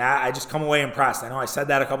Milwaukee. And I just come away impressed. I know I said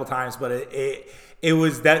that a couple times, but it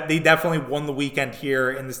was that they definitely won the weekend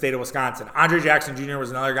here in the state of Wisconsin. Andre Jackson Jr.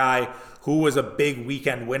 was another guy who was a big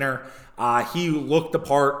weekend winner. He looked the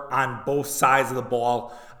part on both sides of the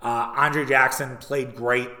ball. Andre Jackson played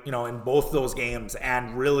great, in both of those games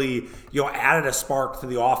and really, added a spark to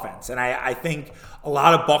the offense. And I think a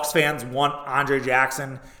lot of Bucks fans want Andre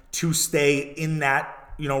Jackson to stay in that,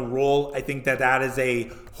 role. I think that is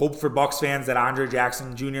a hope for Bucks fans that Andre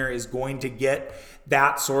Jackson Jr. is going to get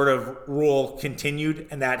that sort of role continued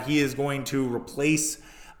and that he is going to replace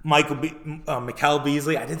Malik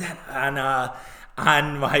Beasley. I did that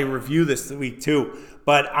on my review this week too.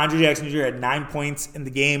 But Andre Jackson Jr. had 9 points in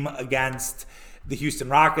the game against the Houston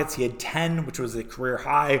Rockets. He had 10, which was a career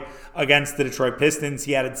high against the Detroit Pistons.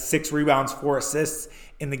 He added 6 rebounds, 4 assists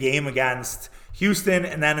in the game against Houston.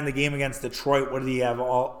 And then in the game against Detroit, what did he have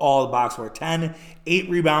all the box for? 10, 8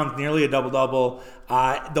 rebounds, nearly a double-double.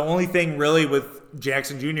 The only thing really with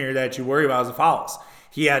Jackson Jr. that you worry about is the fouls.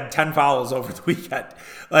 He had 10 fouls over the weekend.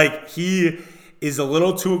 He is a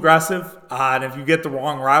little too aggressive. And if you get the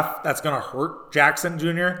wrong ref, that's going to hurt Jackson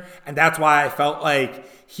Jr. And that's why I felt like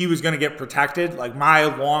he was going to get protected. My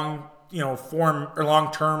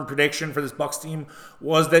long-term prediction for this Bucks team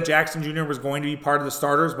was that Jackson Jr. was going to be part of the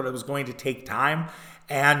starters, but it was going to take time.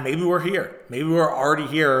 And maybe we're here. Maybe we're already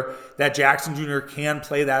here that Jackson Jr. can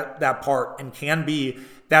play that part and can be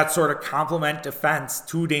that sort of complement defense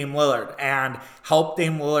to Dame Lillard and help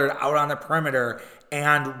Dame Lillard out on the perimeter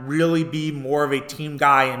and really be more of a team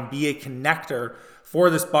guy and be a connector for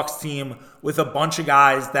this Bucks team with a bunch of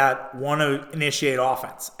guys that want to initiate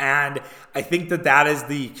offense. And I think that is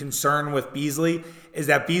the concern with Beasley, is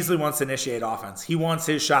that Beasley wants to initiate offense. He wants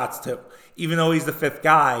his shots too, even though he's the 5th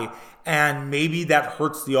guy, and maybe that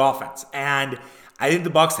hurts the offense. And I think the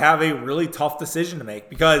Bucks have a really tough decision to make,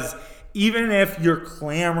 because even if you're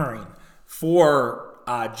clamoring for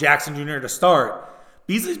Jackson Jr. to start,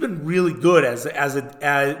 Beasley's been really good as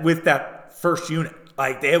with that first unit.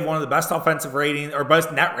 They have one of the best offensive ratings, or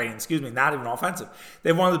best net ratings, not even offensive. They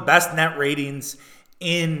have one of the best net ratings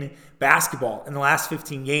in basketball in the last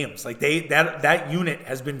 15 games. That unit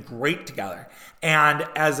has been great together. And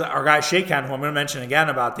as our guy Shaken, who I'm going to mention again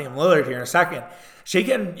about Dame Lillard here in a second,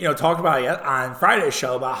 Shaken, talked about it on Friday's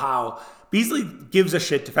show about how Beasley gives a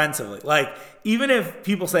shit defensively. Even if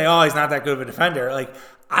people say, oh, he's not that good of a defender,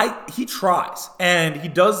 he tries and he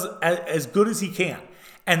does as good as he can.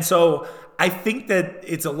 And so I think that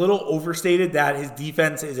it's a little overstated that his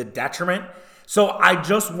defense is a detriment. So I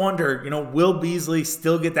just wonder, will Beasley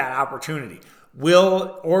still get that opportunity?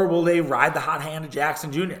 Will they ride the hot hand of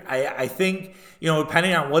Jackson Jr.? I think,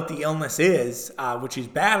 depending on what the illness is, which he's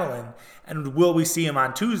battling, and will we see him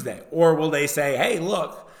on Tuesday? Or will they say, hey,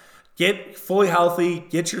 look, get fully healthy,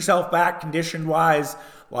 get yourself back condition-wise,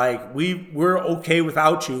 we're okay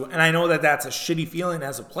without you. And I know that that's a shitty feeling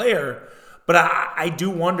as a player, but I do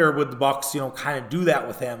wonder, would the Bucks, kind of do that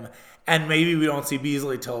with him? And maybe we don't see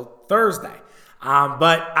Beasley till Thursday.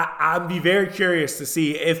 But I'd be very curious to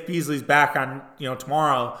see if Beasley's back on,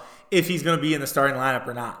 tomorrow, if he's going to be in the starting lineup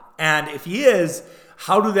or not. And if he is,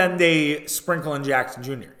 how do then they sprinkle in Jackson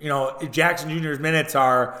Jr.? If Jackson Jr.'s minutes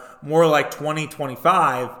are more like 20,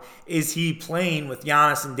 25, is he playing with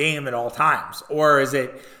Giannis and Dame at all times? Or is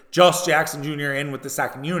it just Jackson Jr. in with the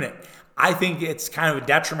second unit? I think it's kind of a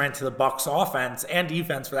detriment to the Bucks offense and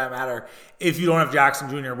defense, for that matter, if you don't have Jackson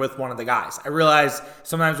Jr. with one of the guys. I realize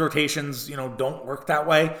sometimes rotations, don't work that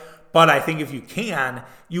way. But I think if you can,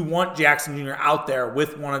 you want Jackson Jr. out there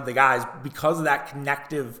with one of the guys, because of that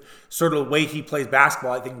connective sort of way he plays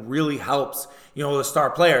basketball. I think really helps, the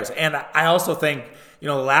star players. And I also think,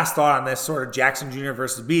 the last thought on this sort of Jackson Jr.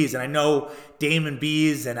 versus Bees, and I know Dame and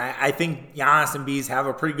Bees, and I think Giannis and Bees have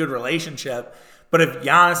a pretty good relationship. But if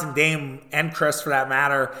Giannis and Dame, and Chris for that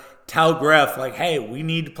matter, tell Griff, hey, we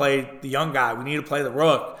need to play the young guy, we need to play the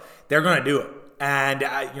rook, they're going to do it. And,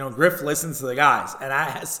 Griff listens to the guys. And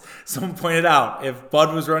as someone pointed out, if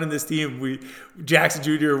Bud was running this team, Jackson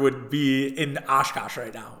Jr. would be in Oshkosh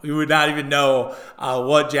right now. We would not even know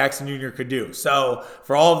what Jackson Jr. could do. So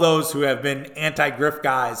for all of those who have been anti-Griff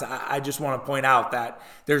guys, I just want to point out that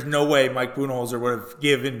there's no way Mike Budenholzer would have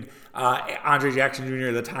given Andre Jackson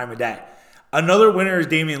Jr. the time of day. Another winner is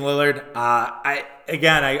Damian Lillard. I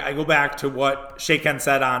go back to what Shaken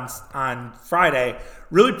said on Friday.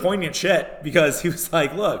 Really poignant shit, because he was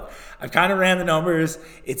like, look, I've kind of ran the numbers.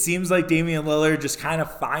 It seems like Damian Lillard just kind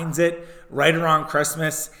of finds it right around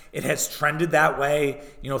Christmas. It has trended that way.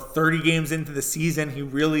 30 games into the season, he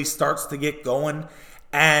really starts to get going.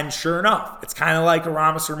 And sure enough, it's kind of like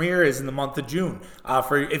Aramis Ramirez in the month of June.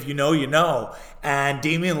 For if you know, you know. And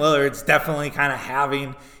Damian Lillard's definitely kind of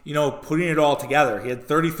having, putting it all together. He had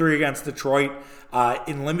 33 against Detroit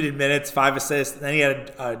in limited minutes, 5 assists. And then he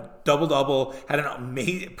had a double-double, had an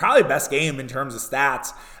amazing, probably best game in terms of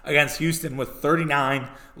stats against Houston with 39,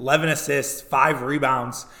 11 assists, 5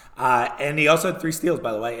 rebounds. And he also had 3 steals,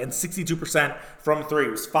 by the way, and 62% from 3.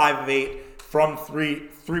 He was 5 of 8 from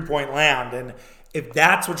three-point land. And if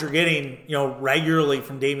that's what you're getting, regularly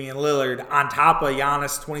from Damian Lillard on top of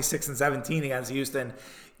Giannis 26 and 17 against Houston,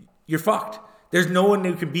 you're fucked. There's no one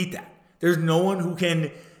who can beat that. There's no one who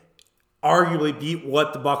can arguably beat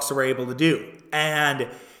what the Bucks are able to do. And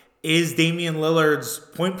is Damian Lillard's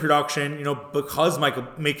point production, because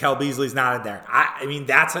Malik Beasley's not in there? I mean,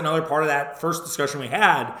 that's another part of that first discussion we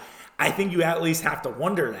had. I think you at least have to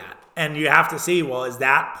wonder that. And you have to see, well, is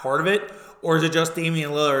that part of it? Or is it just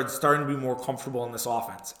Damian Lillard starting to be more comfortable in this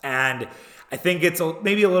offense? And I think it's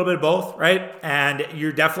maybe a little bit of both, right? And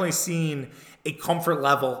you're definitely seeing a comfort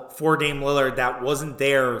level for Dame Lillard that wasn't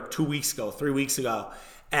there 2 weeks ago, 3 weeks ago.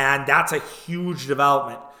 And that's a huge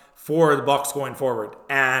development for the Bucks going forward.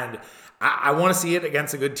 And I want to see it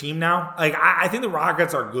against a good team now. Like, I think the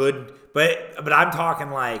Rockets are good, but I'm talking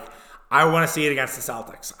like I want to see it against the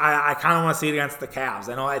Celtics. I kind of want to see it against the Cavs.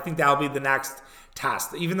 I think that'll be the next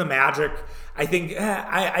test. Even the Magic, I think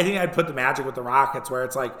I'd put the Magic with the Rockets where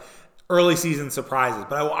it's like early season surprises.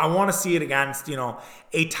 But I want to see it against,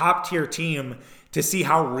 a top tier team to see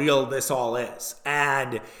how real this all is.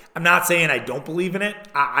 And I'm not saying I don't believe in it.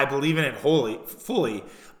 I believe in it fully.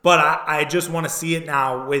 But I just want to see it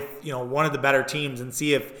now with, one of the better teams and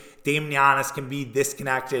see if Dame Giannis can be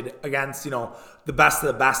disconnected against, the best of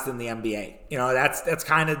the best in the NBA. That's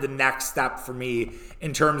kind of the next step for me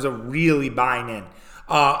in terms of really buying in.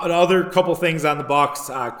 Another couple things on the Bucks.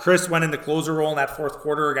 Chris went in the closer role in that fourth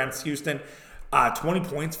quarter against Houston. 20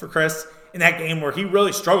 points for Chris in that game where he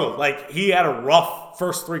really struggled. Like, he had a rough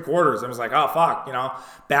first 3 quarters and was like, oh, fuck,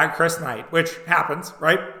 bad Chris night, which happens,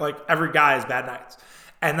 right? Like, every guy has bad nights.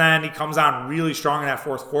 And then he comes on really strong in that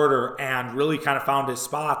fourth quarter and really kind of found his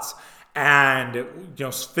spots and,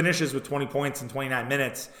 finishes with 20 points in 29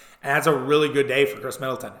 minutes. And that's a really good day for Chris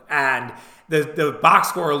Middleton. And the box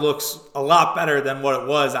score looks a lot better than what it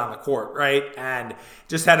was on the court, right? And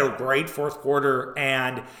just had a great fourth quarter.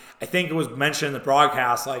 And I think it was mentioned in the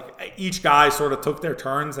broadcast, like, each guy sort of took their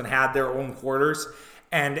turns and had their own quarters.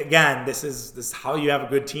 And again, this is how you have a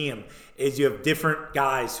good team, is you have different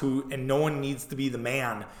guys and no one needs to be the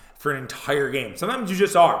man for an entire game. Sometimes you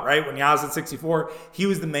just are, right? When Giannis at 64, he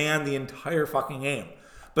was the man the entire fucking game.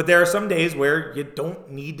 But there are some days where you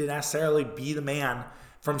don't need to necessarily be the man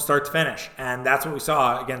from start to finish. And that's what we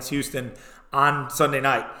saw against Houston on Sunday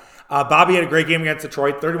night. Bobby had a great game against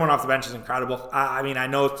Detroit. 31 off the bench is incredible. I mean, I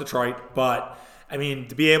know it's Detroit, but I mean,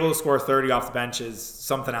 to be able to score 30 off the bench is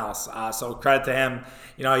something else. So credit to him.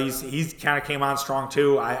 He's kind of came on strong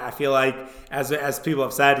too. I feel like, as people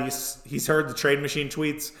have said, he's heard the trade machine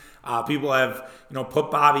tweets. People have,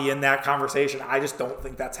 put Bobby in that conversation. I just don't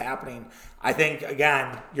think that's happening. I think,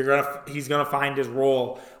 again, he's gonna find his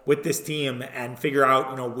role with this team and figure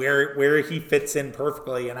out, where he fits in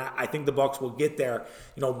perfectly. And I think the Bucks will get there,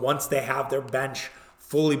 once they have their bench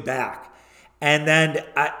fully back. And then,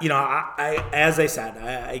 as I said,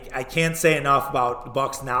 I can't say enough about the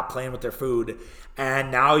Bucks not playing with their food.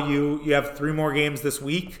 And now you have 3 more games this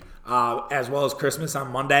week, as well as Christmas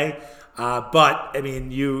on Monday. But, I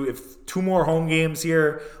mean, you have 2 more home games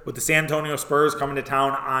here with the San Antonio Spurs coming to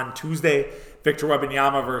town on Tuesday. Victor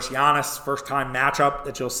Wembanyama versus Giannis, first-time matchup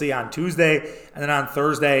that you'll see on Tuesday. And then on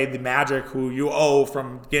Thursday, the Magic, who you owe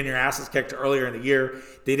from getting your asses kicked earlier in the year,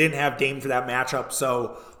 they didn't have Dame for that matchup.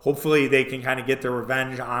 So hopefully they can kind of get their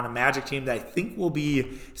revenge on a Magic team that I think will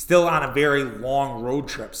be still on a very long road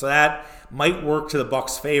trip. So that might work to the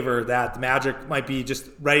Bucks' favor, that the Magic might be just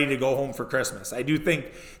ready to go home for Christmas. I do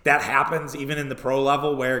think that happens even in the pro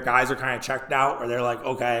level where guys are kind of checked out, where they're like,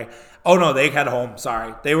 okay, oh no, they head home.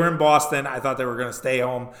 Sorry. They were in Boston. I thought they were going to stay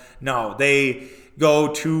home. No, they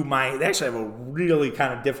go to they actually have a really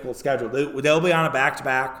kind of difficult schedule. They'll be on a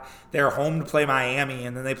back-to-back. They're home to play Miami,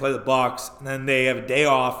 and then they play the Bucks, and then they have a day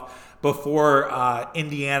off before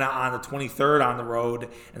Indiana on the 23rd on the road,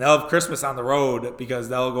 and they'll have Christmas on the road because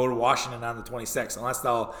they'll go to Washington on the 26th, unless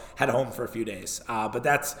they'll head home for a few days. But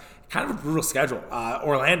that's kind of a brutal schedule.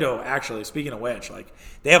 Orlando, actually, speaking of which, like,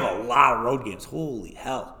 they have a lot of road games. Holy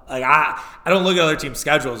hell. Like, I don't look at other teams'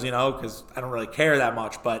 schedules, because I don't really care that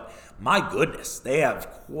much, but my goodness, they have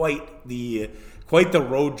quite the quite the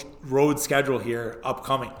road schedule here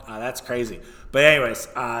upcoming. That's crazy. But anyways,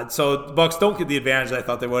 so the Bucks don't get the advantage that I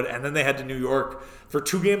thought they would, and then they head to New York for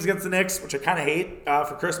 2 games against the Knicks, which I kind of hate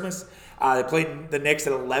for Christmas. They played the Knicks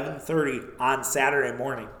at 11:30 on Saturday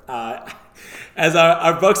morning. As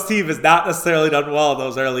our Bucks team has not necessarily done well in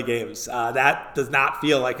those early games. That does not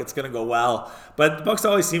feel like it's going to go well. But the Bucks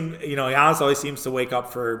always seem, Giannis always seems to wake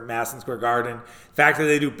up for Madison Square Garden. The fact that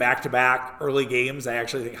they do back-to-back early games, I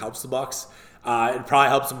actually think helps the Bucks. It probably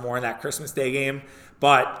helps them more in that Christmas Day game.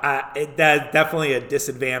 But that's definitely a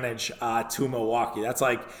disadvantage to Milwaukee. That's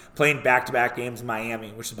like playing back-to-back games in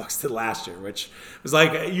Miami, which the Bucks did last year, which was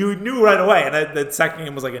like you knew right away. And the second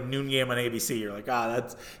game was like a noon game on ABC. You're like,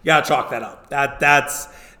 that's you gotta chalk that up.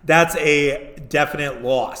 That's a definite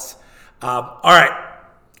loss. All right,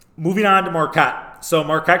 moving on to Marquette. So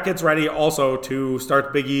Marquette gets ready also to start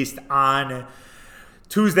the Big East on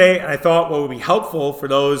Tuesday, and I thought what would be helpful for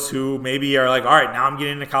those who maybe are like, all right, now I'm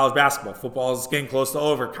getting into college basketball. Football is getting close to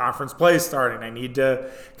over. Conference play is starting. I need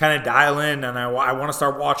to kind of dial in, and I want to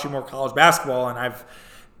start watching more college basketball. And I've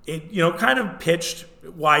kind of pitched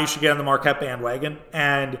why you should get on the Marquette bandwagon.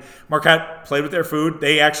 And Marquette played with their food.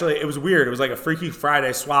 It was weird. It was like a Freaky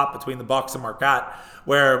Friday swap between the Bucks and Marquette,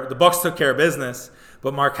 where the Bucks took care of business,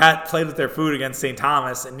 but Marquette played with their food against St.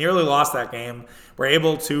 Thomas and nearly lost that game. Were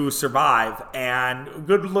able to survive, and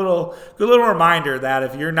good little reminder that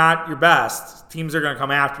if you're not your best, teams are going to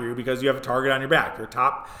come after you because you have a target on your back. You're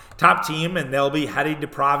top team, and they'll be heading to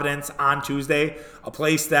Providence on Tuesday, a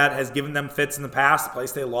place that has given them fits in the past, a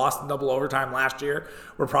place they lost in double overtime last year,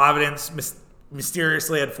 where Providence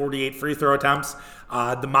mysteriously had 48 free throw attempts.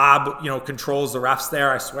 The mob, controls the refs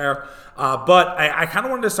there, I swear. But I kind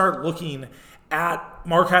of wanted to start looking at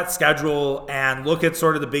Marquette's schedule and look at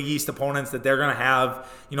sort of the Big East opponents that they're going to have,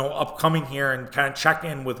 upcoming here, and kind of check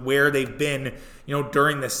in with where they've been,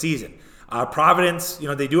 during this season. Providence,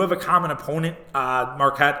 they do have a common opponent,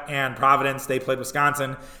 Marquette and Providence. They played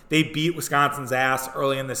Wisconsin. They beat Wisconsin's ass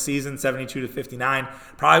early in the season, 72-59.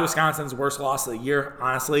 Probably Wisconsin's worst loss of the year,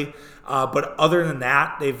 honestly. But other than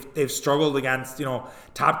that, they've struggled against,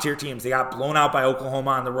 top tier teams. They got blown out by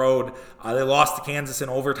Oklahoma on the road. They lost to Kansas in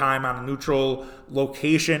overtime on a neutral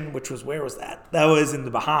location, which was, where was that? That was in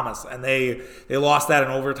the Bahamas. And they lost that in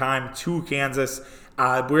overtime to Kansas. We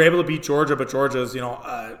were able to beat Georgia, but Georgia's,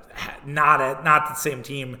 not the same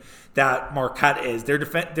team that Marquette is.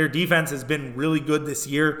 Their defense has been really good this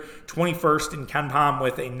year, 21st in KenPom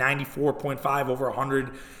with a 94.5 over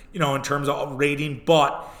 100, in terms of rating,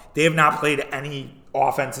 but they have not played any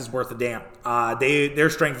offenses worth a damn. Their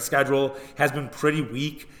strength of schedule has been pretty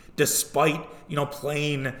weak, despite,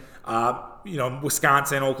 playing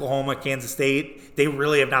Wisconsin, Oklahoma, Kansas State. They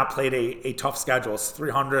really have not played a tough schedule. It's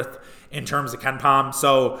 300th in terms of KenPom.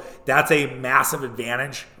 So that's a massive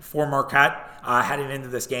advantage for Marquette heading into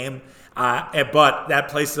this game. But that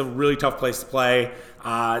place is a really tough place to play.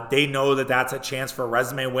 They know that that's a chance for a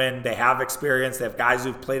resume win. They have experience. They have guys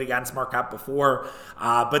who've played against Marquette before.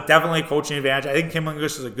 But definitely a coaching advantage. I think Kim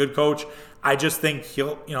English is a good coach. I just think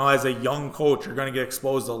he'll, as a young coach, you're going to get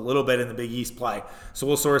exposed a little bit in the Big East play. So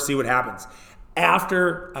we'll sort of see what happens.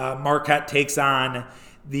 After Marquette takes on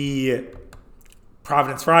the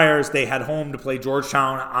Providence Friars, they head home to play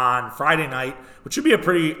Georgetown on Friday night, which should be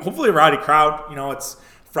hopefully a rowdy crowd. It's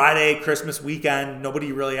Friday, Christmas weekend.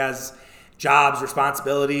 Nobody really has jobs,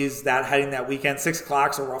 responsibilities heading that weekend. 6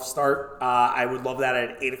 o'clock's a rough start. I would love that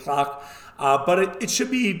at 8 o'clock. But it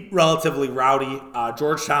should be relatively rowdy.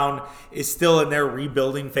 Georgetown is still in their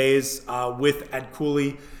rebuilding phase with Ed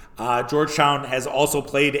Cooley. Georgetown has also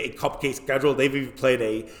played a cupcake schedule. They've even played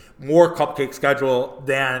a more cupcake schedule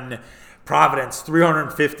than Providence,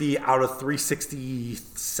 350 out of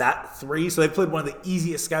 363. So they've played one of the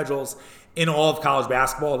easiest schedules in all of college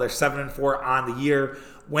basketball. They're 7-4 on the year.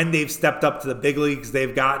 When they've stepped up to the big leagues,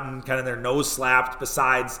 they've gotten kind of their nose slapped,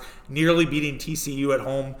 besides nearly beating TCU at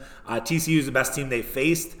home. TCU is the best team they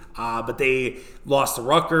faced, but they lost to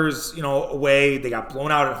Rutgers, away. They got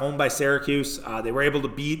blown out at home by Syracuse. They were able to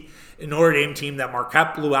beat a Notre Dame team that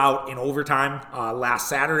Marquette blew out in overtime last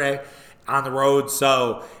Saturday on the road.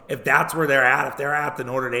 So if that's where they're at, if they're at the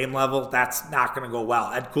Notre Dame level, that's not going to go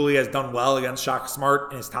well. Ed Cooley has done well against Shaka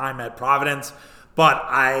Smart in his time at Providence, but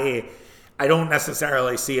I don't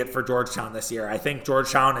necessarily see it for Georgetown this year. I think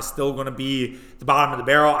Georgetown is still going to be the bottom of the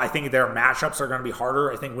barrel. I think their matchups are going to be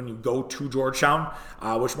harder. I think when you go to Georgetown,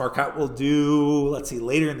 which Marquette will do,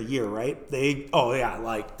 later in the year, right? The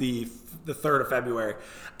 3rd of February.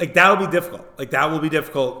 That will be difficult. That will be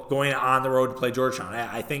difficult going on the road to play Georgetown.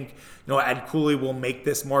 I think, Ed Cooley will make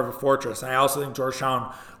this more of a fortress. And I also think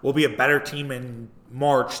Georgetown will be a better team in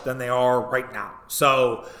March than they are right now.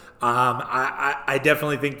 So I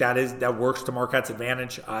definitely think that works to Marquette's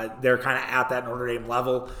advantage. They're kind of at that Notre Dame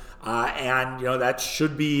level, and that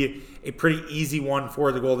should be a pretty easy one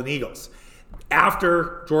for the Golden Eagles.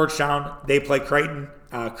 After Georgetown, they play Creighton.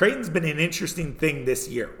 Creighton's been an interesting thing this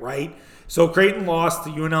year, right? So Creighton lost to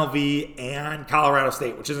UNLV and Colorado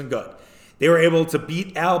State, which isn't good. They were able to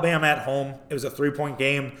beat Alabama at home. It was a 3-point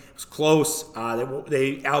game. It was close.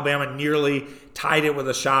 Alabama nearly tied it with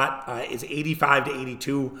a shot. It's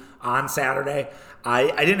 85-82 on Saturday.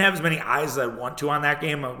 I didn't have as many eyes as I want to on that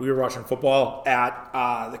game. We were watching football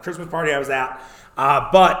at the Christmas party I was at,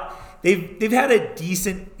 but they've had a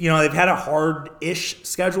decent, they've had a hard-ish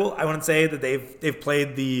schedule. I wouldn't say that they've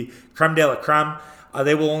played the creme de la creme.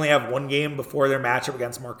 They will only have one game before their matchup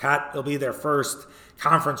against Marquette. It'll be their first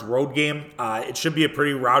conference road game. It should be a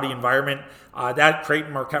pretty rowdy environment. That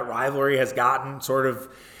Creighton-Marquette rivalry has gotten sort of,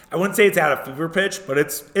 I wouldn't say it's at a fever pitch, but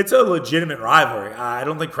it's a legitimate rivalry. I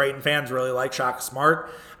don't think Creighton fans really like Shaka Smart.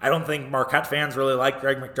 I don't think Marquette fans really like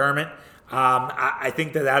Greg McDermott. I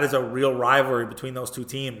think that is a real rivalry between those two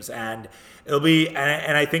teams, and it'll be.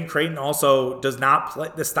 And I think Creighton also does not play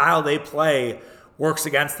the style they play works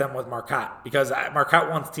against them with Marquette, because Marquette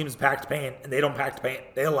wants teams to pack the paint, and they don't pack the paint.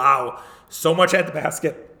 They allow so much at the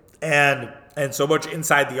basket and so much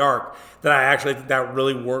inside the arc that I actually think that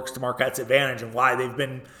really works to Marquette's advantage, and why they've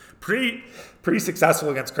been pretty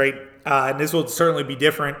successful against Creighton. And this will certainly be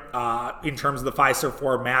different in terms of the Fiserv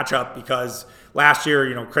Forum matchup, because last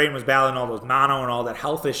year, Creighton was battling all those mono and all that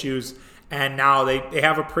health issues, and now they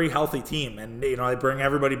have a pretty healthy team, and they bring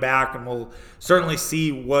everybody back, and we'll certainly see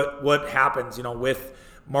what happens, with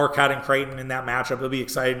Marquette and Creighton in that matchup. It'll be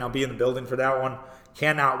exciting. I'll be in the building for that one.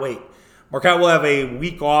 Cannot wait. Marquette will have a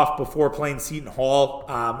week off before playing Seton Hall,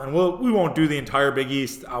 and we won't do the entire Big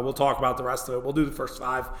East. We'll talk about the rest of it. We'll do the first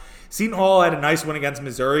 5. Seton Hall had a nice win against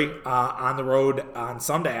Missouri on the road on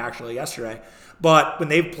Sunday, actually, yesterday. But when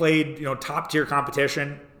they've played, top-tier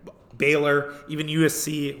competition, Baylor, even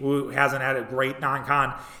USC, who hasn't had a great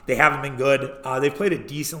non-con, they haven't been good. They've played a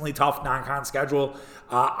decently tough non-con schedule.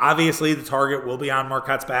 Obviously, the target will be on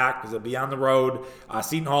Marquette's back because they'll be on the road.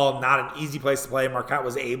 Seton Hall, not an easy place to play. Marquette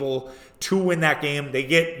was able to win that game. They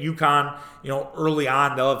get UConn, early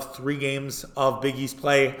on. They'll have 3 games of Big East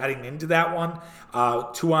play heading into that one.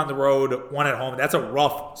 2 on the road, 1 at home. That's a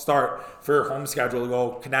rough start for your home schedule to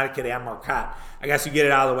go Connecticut and Marquette. I guess you get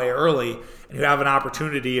it out of the way early, and you have an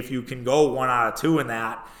opportunity if you can go 1 out of 2 in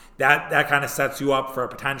that kind of sets you up for a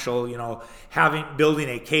potential, building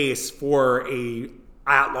a case for a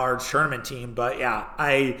at-large tournament team. But yeah,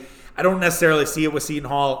 I don't necessarily see it with Seton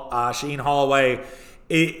Hall. Shaheen Holloway,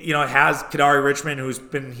 it has Kadari Richmond, who's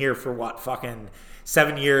been here for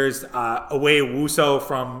 7 years. Away Wuso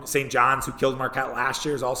from St. John's, who killed Marquette last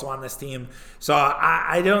year, is also on this team. So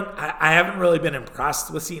I haven't really been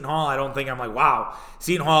impressed with Seton Hall. I don't think I'm like, wow.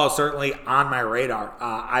 Seton Hall is certainly on my radar.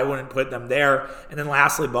 I wouldn't put them there. And then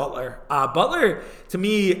lastly, Butler. Butler, to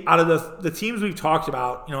me, out of the teams we've talked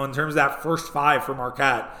about, in terms of that first 5 for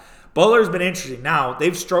Marquette, Butler's been interesting. Now,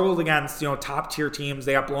 they've struggled against, top-tier teams.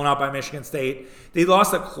 They got blown out by Michigan State. They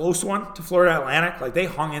lost a close one to Florida Atlantic. They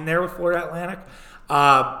hung in there with Florida Atlantic.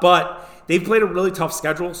 But they've played a really tough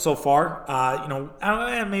schedule so far.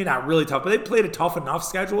 Maybe not really tough, but they've played a tough enough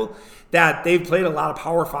schedule that they've played a lot of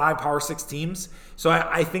Power 5, Power 6 teams. So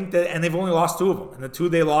I think that, and they've only lost 2 of them. And the 2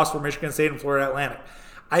 they lost were Michigan State and Florida Atlantic.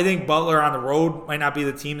 I think Butler on the road might not be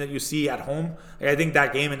the team that you see at home. I think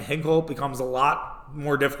that game in Hinkle becomes a lot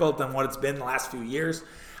more difficult than what it's been the last few years.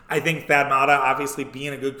 I think Thad Matta, obviously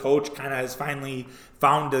being a good coach, kind of has finally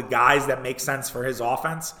found the guys that make sense for his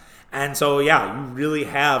offense. And so, yeah, you really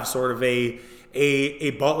have sort of a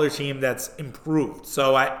Butler team that's improved.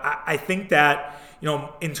 So I think that,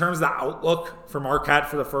 in terms of the outlook for Marquette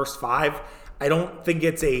for the first 5, I don't think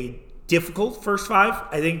it's a difficult first 5.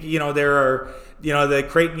 I think, there are, the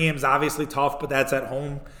Creighton game's obviously tough, but that's at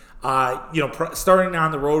home. Starting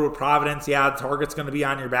on the road with Providence, the target's going to be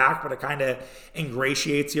on your back, but it kind of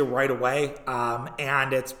ingratiates you right away.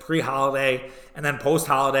 And it's pre-holiday, and then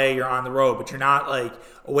post-holiday, you're on the road, but you're not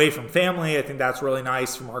away from family. I think that's really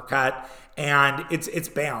nice for Marquette. And it's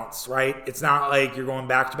balanced, right? It's not like you're going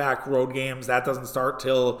back-to-back road games. That doesn't start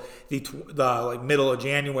till the middle of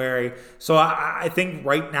January. So I think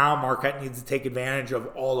right now Marquette needs to take advantage of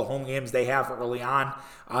all the home games they have early on.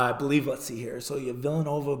 I believe, let's see here. So you have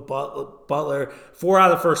Villanova, Butler. 4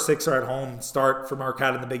 out of the first 6 are at home start for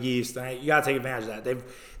Marquette in the Big East. And you got to take advantage of that.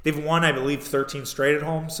 They've won, I believe, 13 straight at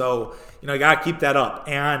home. So, you got to keep that up.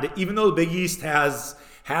 And even though the Big East has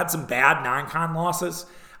had some bad non-con losses,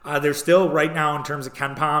 They're still right now in terms of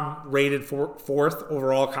KenPom rated fourth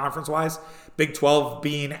overall conference-wise. Big 12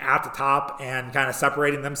 being at the top and kind of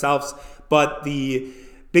separating themselves. But the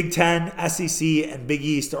Big 10, SEC, and Big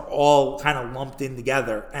East are all kind of lumped in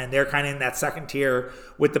together. And they're kind of in that second tier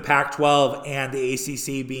with the Pac-12 and the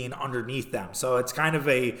ACC being underneath them. So it's kind of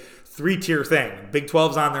a three-tier thing. Big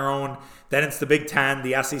 12's on their own. Then it's the Big 10,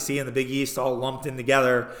 the SEC, and the Big East all lumped in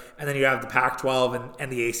together. And then you have the Pac-12 and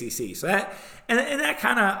the ACC. So that that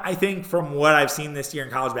kind of, I think, from what I've seen this year in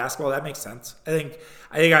college basketball, that makes sense. I think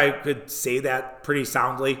I could say that pretty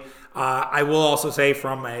soundly. I will also say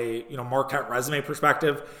from a Marquette resume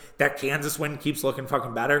perspective, that Kansas win keeps looking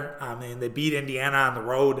fucking better. I mean, they beat Indiana on the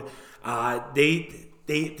road. They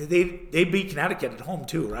beat Connecticut at home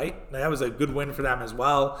too, right? That was a good win for them as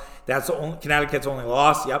well. That's Connecticut's only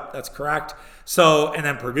loss. Yep, that's correct. So, and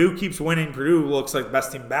then Purdue keeps winning. Purdue looks like the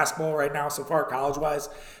best team in basketball right now so far, college-wise.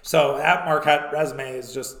 So that Marquette resume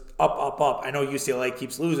is just up, up, up. I know UCLA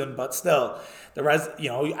keeps losing, but still,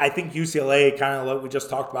 I think UCLA, kind of like we just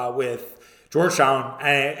talked about with Georgetown,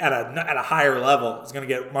 at a higher level, is going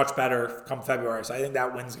to get much better come February. So I think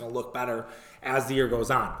that win's going to look better as the year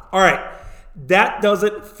goes on. All right. That does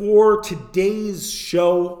it for today's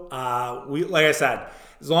show. Like I said,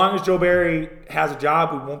 as long as Joe Barry has a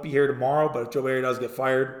job, we won't be here tomorrow. But if Joe Barry does get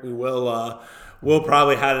fired, we will. We'll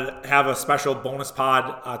probably have a special bonus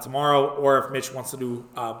pod tomorrow, or if Mitch wants to do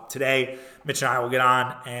today, Mitch and I will get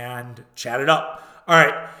on and chat it up. All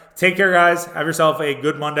right, take care, guys. Have yourself a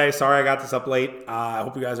good Monday. Sorry I got this up late. I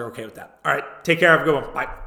hope you guys are okay with that. All right, take care. Have a good one. Bye.